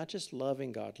God. Not just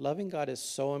loving God. Loving God is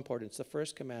so important. It's the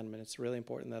first commandment. It's really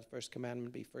important that the first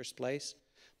commandment be first place.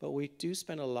 But we do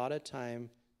spend a lot of time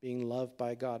being loved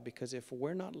by God, because if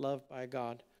we're not loved by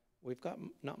God, we've got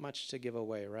not much to give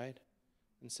away, right?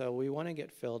 And so we want to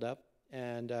get filled up.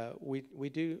 And we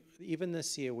do, even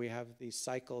this year, we have these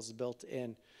cycles built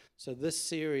in. So this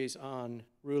series on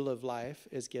rule of life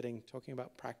is talking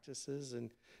about practices,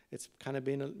 and it's kind of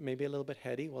been maybe a little bit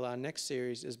heady. Well, our next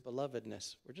series is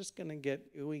belovedness. We're just going to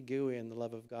get ooey gooey in the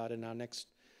love of God in our next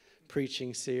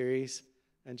preaching series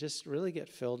and just really get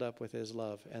filled up with his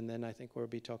love. And then I think we'll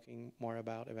be talking more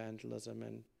about evangelism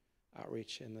and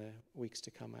outreach in the weeks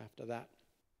to come after that.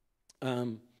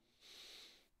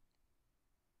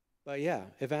 But yeah,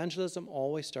 evangelism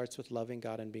always starts with loving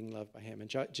God and being loved by him.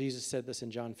 And Jesus said this in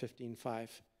John 15:5.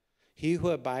 He who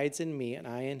abides in me and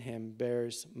I in him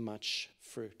bears much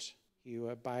fruit. He who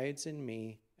abides in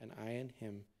me and I in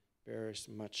him bears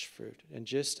much fruit. And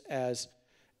just as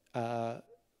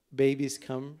babies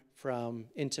come from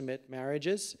intimate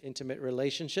marriages, intimate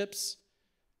relationships,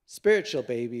 spiritual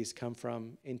babies come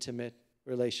from intimate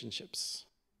relationships,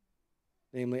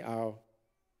 namely our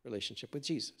relationship with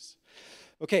Jesus.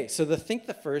 Okay, so the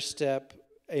first step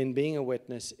in being a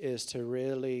witness is to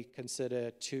really consider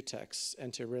two texts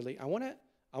and to really, I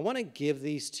want to give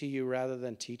these to you rather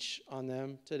than teach on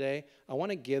them today. I want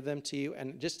to give them to you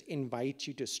and just invite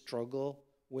you to struggle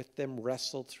with them,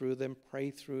 wrestle through them,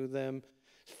 pray through them,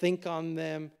 think on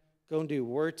them, go and do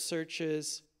word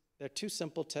searches. They're two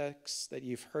simple texts that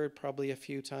you've heard probably a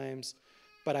few times,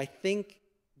 but I think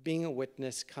being a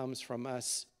witness comes from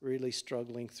us really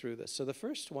struggling through this. So the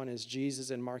first one is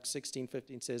Jesus in Mark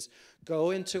 16:15 says,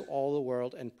 "Go into all the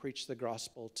world and preach the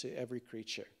gospel to every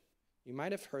creature." You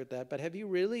might have heard that, but have you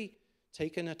really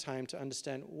taken a time to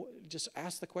understand? Just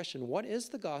ask the question, what is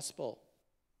the gospel?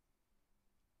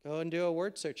 Go and do a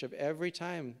word search of every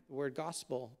time the word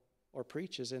gospel or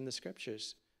preach is in the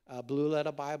scriptures. Blue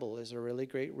Letter Bible is a really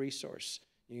great resource.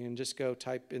 You can just go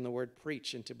type in the word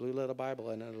preach into Blue Letter Bible,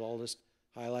 and it'll all just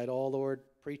highlight all the word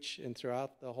preach and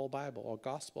throughout the whole Bible, or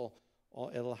gospel,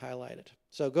 it'll highlight it.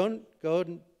 So go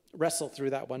and wrestle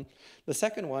through that one. The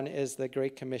second one is the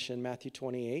Great Commission, Matthew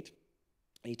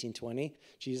 28:18-20.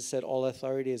 Jesus said, "All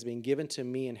authority has been given to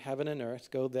me in heaven and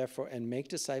earth. Go therefore and make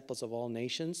disciples of all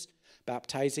nations,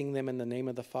 baptizing them in the name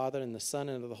of the Father and the Son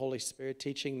and of the Holy Spirit,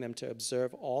 teaching them to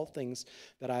observe all things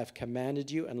that I have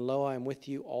commanded you. And lo, I am with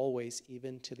you always,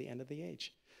 even to the end of the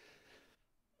age."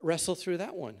 Wrestle through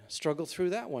that one, struggle through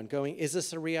that one, going, is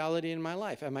this a reality in my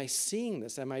life? Am I seeing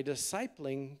this? Am I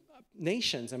discipling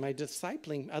nations? Am I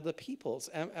discipling other peoples?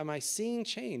 Am I seeing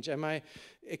change? Am I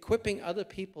equipping other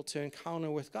people to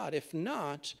encounter with God? If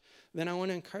not, then I want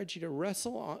to encourage you to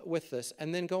wrestle with this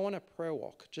and then go on a prayer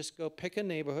walk. Just go pick a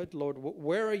neighborhood. Lord,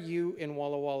 where are you in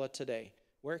Walla Walla today?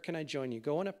 Where can I join you?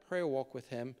 Go on a prayer walk with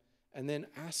him and then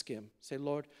ask him. Say,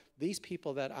 Lord, these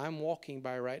people that I'm walking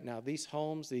by right now, these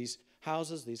homes, these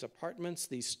houses, these apartments,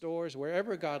 these stores,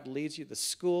 wherever God leads you, the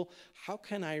school, how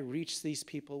can I reach these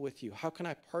people with you? How can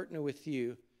I partner with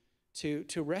you to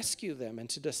rescue them and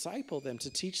to disciple them,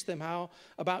 to teach them how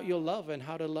about your love and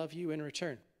how to love you in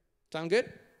return? Sound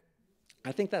good?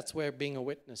 I think that's where being a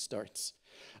witness starts.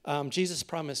 Jesus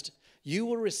promised, you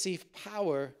will receive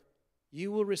power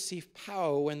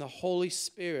when the Holy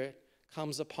Spirit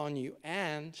comes upon you,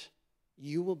 and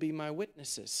you will be my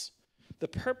witnesses. The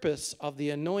purpose of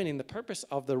the anointing, the purpose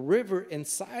of the river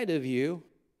inside of you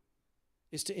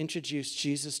is to introduce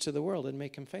Jesus to the world and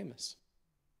make him famous.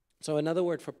 So another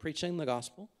word for preaching the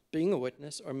gospel, being a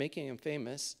witness, or making him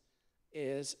famous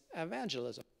is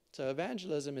evangelism. So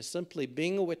evangelism is simply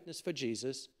being a witness for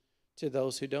Jesus to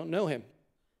those who don't know him.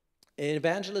 And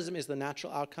evangelism is the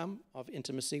natural outcome of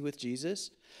intimacy with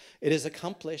Jesus. It is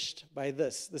accomplished by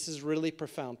this. This is really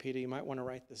profound, Peter. You might want to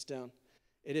write this down.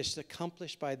 It is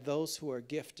accomplished by those who are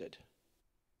gifted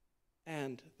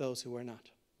and those who are not.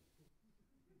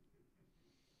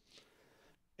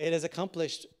 It is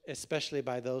accomplished especially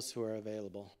by those who are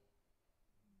available,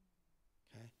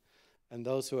 okay? And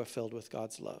those who are filled with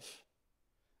God's love,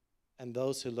 and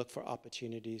those who look for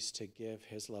opportunities to give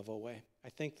his love away. I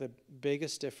think the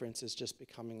biggest difference is just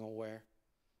becoming aware.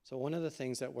 So one of the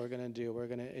things that we're going to do, we're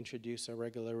going to introduce a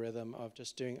regular rhythm of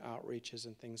just doing outreaches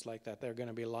and things like that. There are going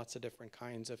to be lots of different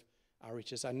kinds of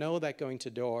outreaches. I know that going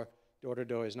to door to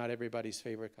door is not everybody's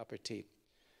favorite cup of tea.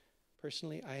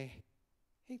 Personally, I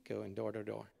hate going door to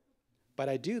door. But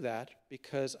I do that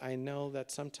because I know that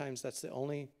sometimes that's the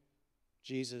only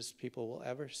Jesus people will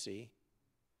ever see.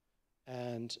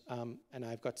 And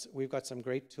we've got some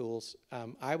great tools.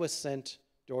 I was sent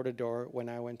door to door when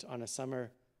I went on a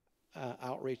summer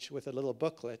outreach with a little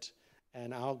booklet,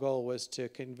 and our goal was to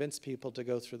convince people to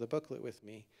go through the booklet with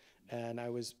me. And I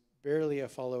was barely a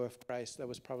follower of Christ. That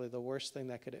was probably the worst thing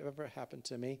that could ever happen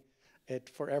to me. It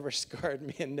forever scarred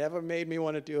me and never made me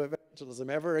want to do evangelism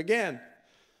ever again.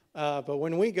 But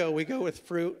when we go with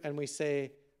fruit, and we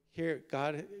say, here,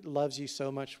 God loves you so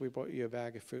much, we brought you a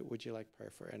bag of fruit. Would you like prayer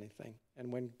for anything?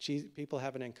 And when people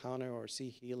have an encounter or see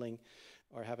healing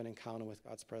or have an encounter with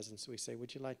God's presence, we say,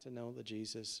 would you like to know the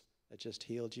Jesus that just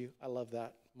healed you? I love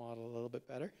that model a little bit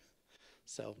better.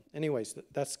 So anyways,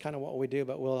 that's kind of what we do,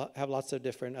 but we'll have lots of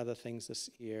different other things this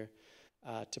year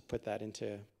to put that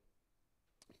into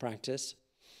practice.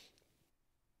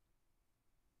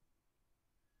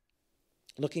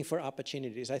 Looking for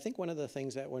opportunities. I think one of the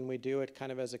things that when we do it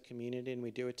kind of as a community and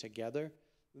we do it together,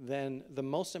 then the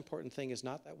most important thing is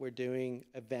not that we're doing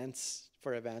events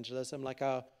for evangelism, like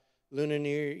our Lunar New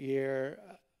Year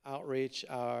outreach,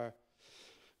 our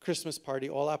Christmas party,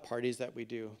 all our parties that we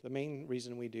do. The main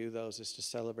reason we do those is to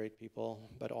celebrate people,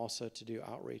 but also to do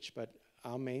outreach. But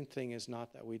our main thing is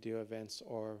not that we do events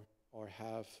or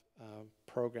have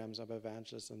programs of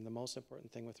evangelism. The most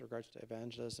important thing with regards to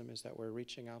evangelism is that we're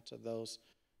reaching out to those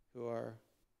who are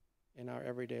in our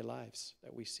everyday lives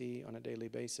that we see on a daily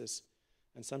basis.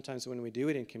 And sometimes when we do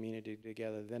it in community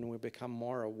together, then we become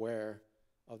more aware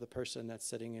of the person that's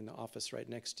sitting in the office right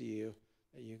next to you,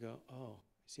 that you go, oh,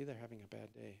 I see they're having a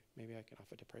bad day. Maybe I can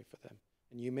offer to pray for them.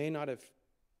 And you may not have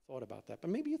thought about that, but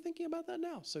maybe you're thinking about that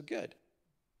now, so good.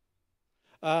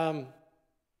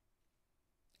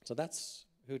 So that's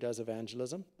who does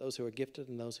evangelism, those who are gifted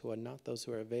and those who are not, those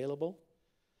who are available,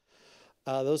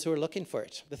 those who are looking for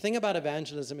it. The thing about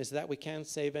evangelism is that we can't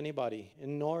save anybody,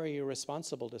 and nor are you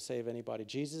responsible to save anybody.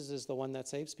 Jesus is the one that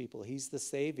saves people. He's the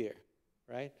Savior,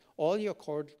 right? All you're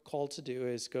called to do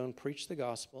is go and preach the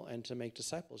gospel and to make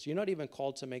disciples. You're not even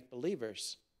called to make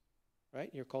believers, right?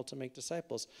 You're called to make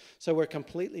disciples. So we're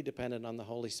completely dependent on the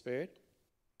Holy Spirit.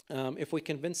 If we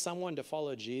convince someone to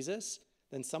follow Jesus,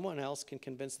 then someone else can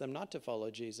convince them not to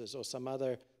follow Jesus, or some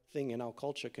other thing in our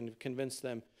culture can convince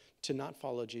them to not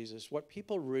follow Jesus. What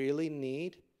people really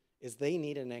need is they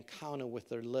need an encounter with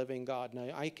their living God. Now,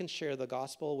 I can share the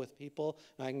gospel with people,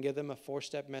 and I can give them a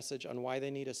 4-step message on why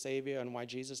they need a Savior and why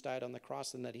Jesus died on the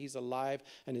cross and that He's alive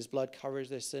and His blood covers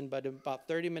their sin. But about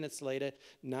 30 minutes later,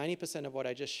 90% of what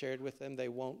I just shared with them, they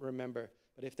won't remember.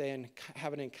 But if they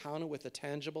have an encounter with the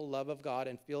tangible love of God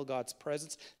and feel God's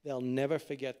presence, they'll never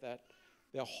forget that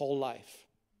their whole life.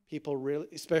 People really,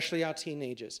 especially our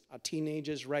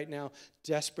teenagers right now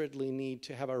desperately need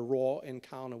to have a raw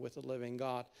encounter with the living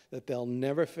God that they'll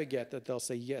never forget, that they'll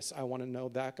say, yes, I want to know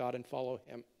that God and follow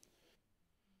Him.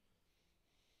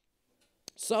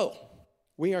 So,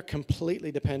 we are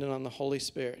completely dependent on the Holy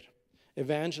Spirit.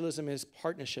 Evangelism is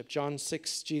partnership. John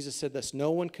 6, Jesus said this,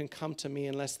 no one can come to me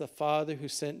unless the Father who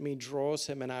sent me draws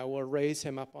him, and I will raise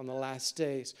him up on the last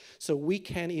days. So we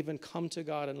can't even come to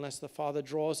God unless the Father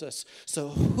draws us. So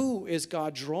who is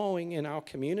God drawing in our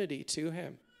community to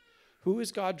Him? Who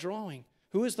is God drawing?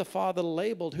 Who is the Father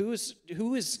labeled? Who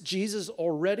is Jesus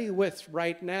already with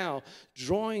right now,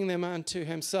 drawing them unto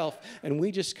Himself? And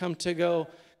we just come to go.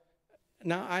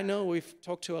 Now, I know we've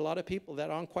talked to a lot of people that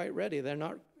aren't quite ready. They're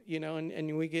not,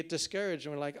 and we get discouraged,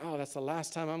 and we're like, oh, that's the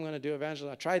last time I'm going to do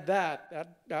evangelism. I tried that.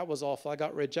 That was awful. I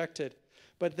got rejected.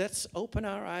 But let's open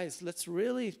our eyes. Let's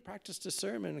really practice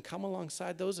discernment and come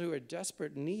alongside those who are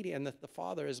desperate and needy, and that the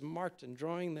Father is marked and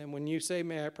drawing them. When you say,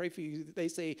 may I pray for you? They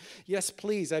say, yes,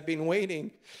 please. I've been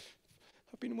waiting.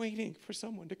 For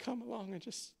someone to come along and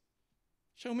just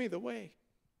show me the way.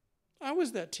 I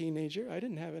was that teenager. I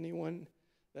didn't have anyone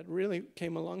that really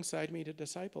came alongside me to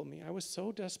disciple me. I was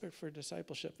so desperate for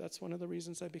discipleship. That's one of the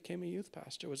reasons I became a youth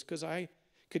pastor, was because I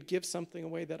could give something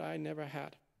away that I never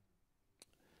had.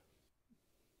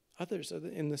 Others are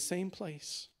in the same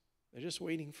place. They're just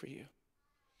waiting for you.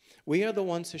 We are the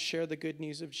ones who share the good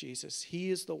news of Jesus. He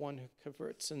is the one who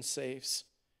converts and saves.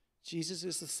 Jesus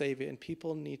is the Savior, and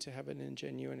people need to have a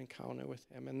genuine encounter with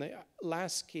Him. And the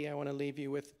last key I want to leave you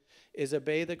with is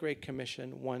obey the Great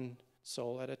Commission, one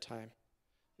soul at a time.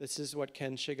 This is what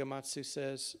Ken Shigematsu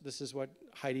says. This is what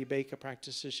Heidi Baker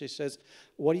practices. She says,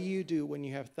 what do you do when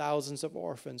you have thousands of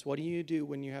orphans? What do you do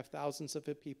when you have thousands of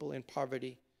people in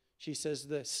poverty? She says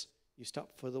this, you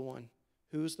stop for the one.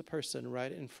 Who's the person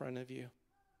right in front of you?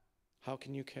 How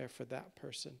can you care for that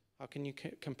person? How can you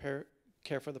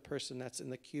care for the person that's in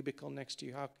the cubicle next to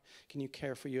you? How can you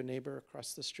care for your neighbor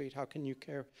across the street? How can you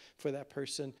care for that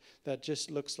person that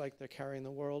just looks like they're carrying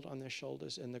the world on their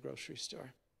shoulders in the grocery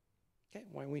store? Okay,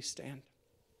 why don't we stand?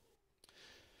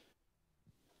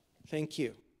 Thank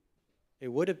you. It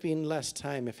would have been less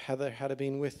time if Heather had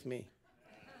been with me.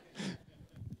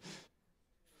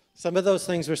 Some of those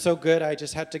things were so good, I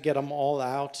just had to get them all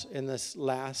out in this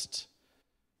last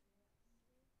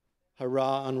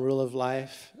hurrah on Rule of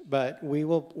Life. But we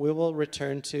will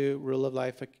return to Rule of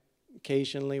Life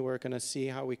occasionally. We're going to see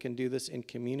how we can do this in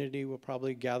community. We'll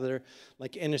probably gather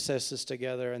like intercessors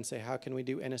together and say, how can we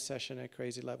do intercession at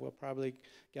Crazy Love? We'll probably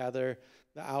gather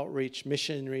the outreach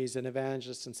missionaries and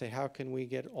evangelists and say, how can we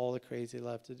get all the Crazy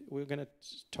Love? We're going to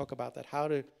talk about that, how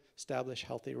to establish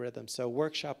healthy rhythm. So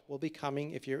workshop will be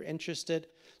coming. If you're interested,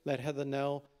 let Heather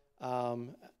know,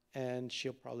 and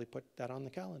she'll probably put that on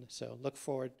the calendar. So look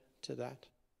forward to that.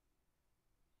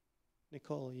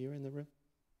 Nicole, you're in the room?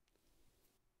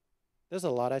 There's a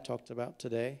lot I talked about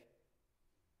today.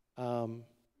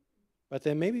 But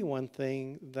there may be one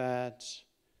thing that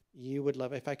you would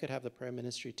love. If I could have the prayer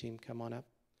ministry team come on up.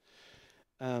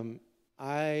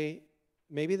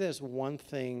 Maybe there's one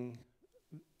thing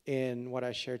in what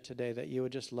I shared today that you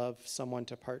would just love someone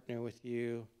to partner with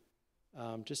you,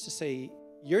 just to say,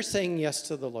 you're saying yes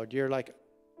to the Lord. You're like,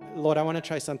 Lord, I want to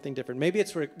try something different. Maybe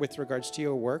it's with regards to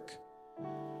your work.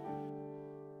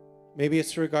 Maybe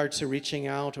it's regards to reaching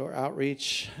out or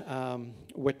outreach,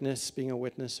 being a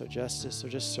witness or justice or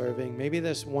just serving. Maybe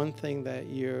there's one thing that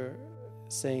you're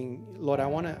saying, Lord, I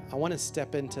want to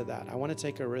step into that. I want to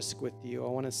take a risk with you. I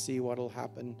want to see what will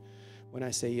happen when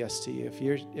I say yes to you.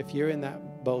 If you're in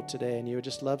that boat today and you would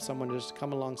just love someone to just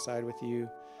come alongside with you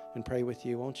and pray with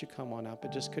you, won't you come on up?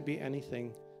 It just could be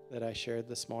anything that I shared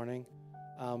this morning.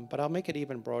 But I'll make it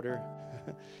even broader.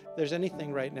 If there's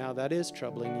anything right now that is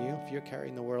troubling you, if you're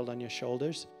carrying the world on your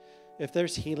shoulders, if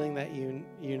there's healing that you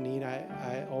need,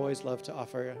 I always love to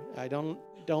offer. I don't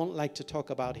like to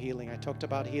talk about healing. I talked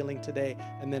about healing today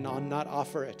and then not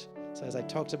offer it. So as I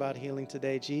talked about healing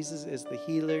today, Jesus is the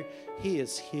healer. He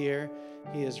is here.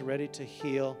 He is ready to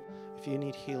heal. If you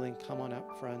need healing, come on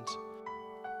up front.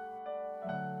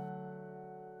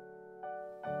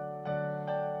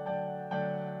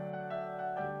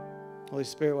 Holy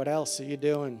Spirit, what else are you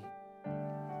doing?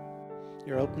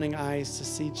 You're opening eyes to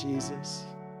see Jesus.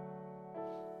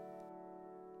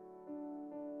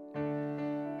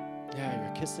 Yeah,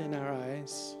 you're kissing our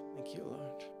eyes. Thank you,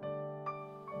 Lord.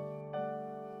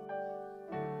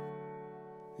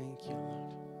 Thank you,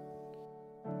 Lord.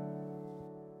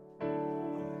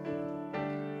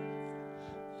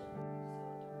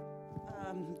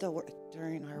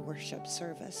 During our worship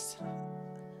service,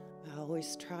 I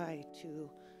always try to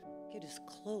get as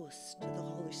close to the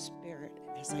Holy Spirit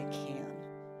as I can.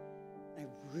 I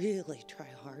really try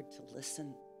hard to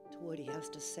listen to what he has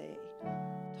to say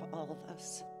to all of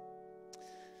us.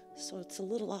 So it's a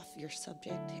little off your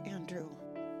subject, Andrew,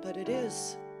 but it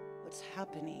is what's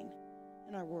happening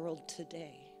in our world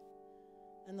today.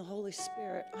 And the Holy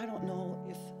Spirit, I don't know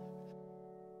if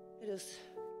it has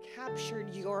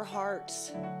captured your hearts,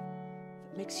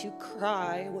 if it makes you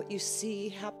cry, what you see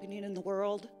happening in the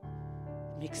world.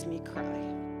 Makes me cry.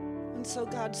 And so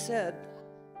God said,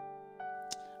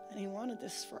 and he wanted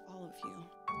this for all of you.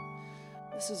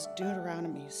 This is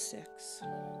Deuteronomy 6.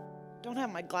 Don't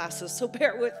have my glasses, so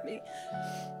bear with me.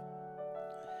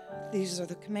 These are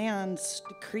the commands,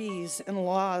 decrees, and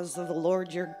laws of the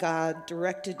Lord your God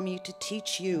directed me to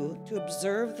teach you to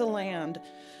observe the land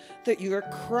that you are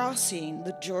crossing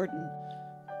the Jordan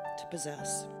to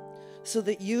possess, so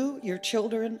that you, your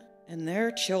children, and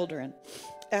their children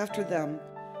after them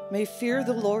may fear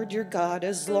the Lord your God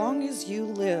as long as you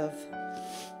live.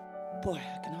 Boy,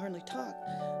 I can hardly talk.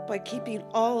 By keeping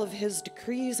all of his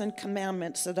decrees and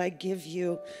commandments that I give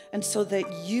you, and so that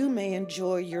you may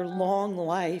enjoy your long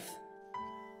life.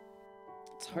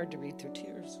 It's hard to read through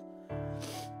tears.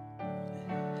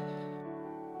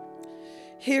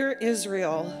 Hear,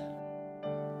 Israel,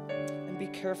 and be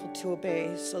careful to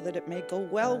obey, so that it may go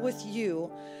well with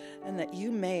you, and that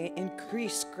you may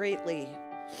increase greatly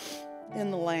in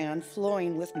the land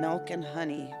flowing with milk and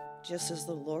honey, just as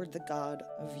the Lord, the God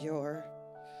of your...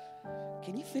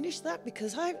 Can you finish that?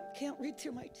 Because I can't read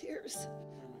through my tears.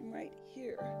 I'm right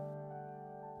here.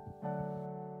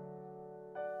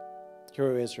 Hear,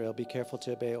 O Israel, be careful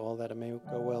to obey all that it may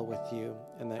go well with you,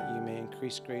 and that you may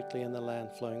increase greatly in the land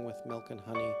flowing with milk and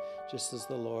honey, just as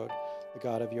the Lord, the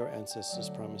God of your ancestors,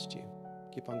 promised you.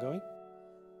 Keep on going.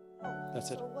 That's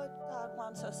it. So what God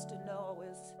wants us to know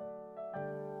is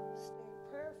stay in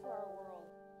prayer for our world.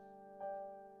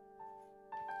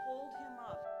 Hold him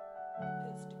up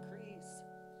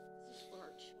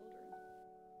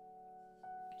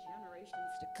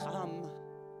come.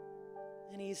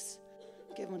 And he's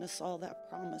given us all that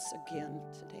promise again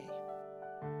today.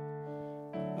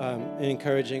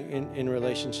 Encouraging in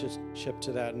relationship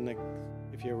to that, and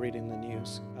if you're reading the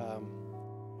news,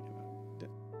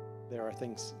 there are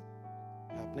things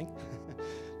happening,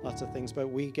 lots of things, but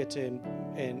we get to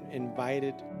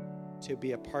invited to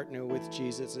be a partner with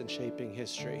Jesus in shaping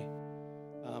history.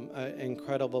 An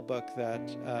incredible book that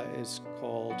is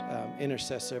called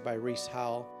Intercessor by Reese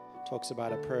Howell talks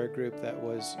about a prayer group that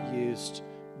was used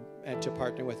to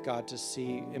partner with God to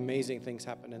see amazing things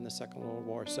happen in the Second World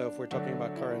War. So if we're talking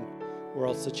about current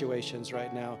world situations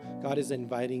right now, God is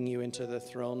inviting you into the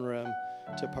throne room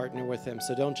to partner with him.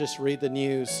 So don't just read the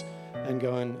news and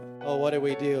going, oh, what do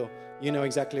we do? You know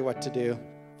exactly what to do.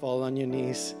 Fall on your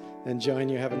knees and join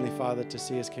your Heavenly Father to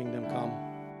see his kingdom come.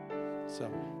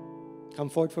 So come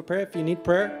forward for prayer if you need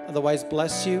prayer. Otherwise,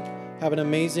 bless you. Have an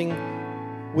amazing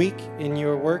week in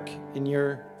your work, in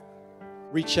your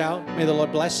reach out. May the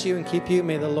Lord bless you and keep you.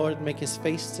 May the Lord make his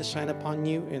face to shine upon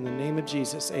you. In the name of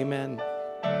Jesus, amen.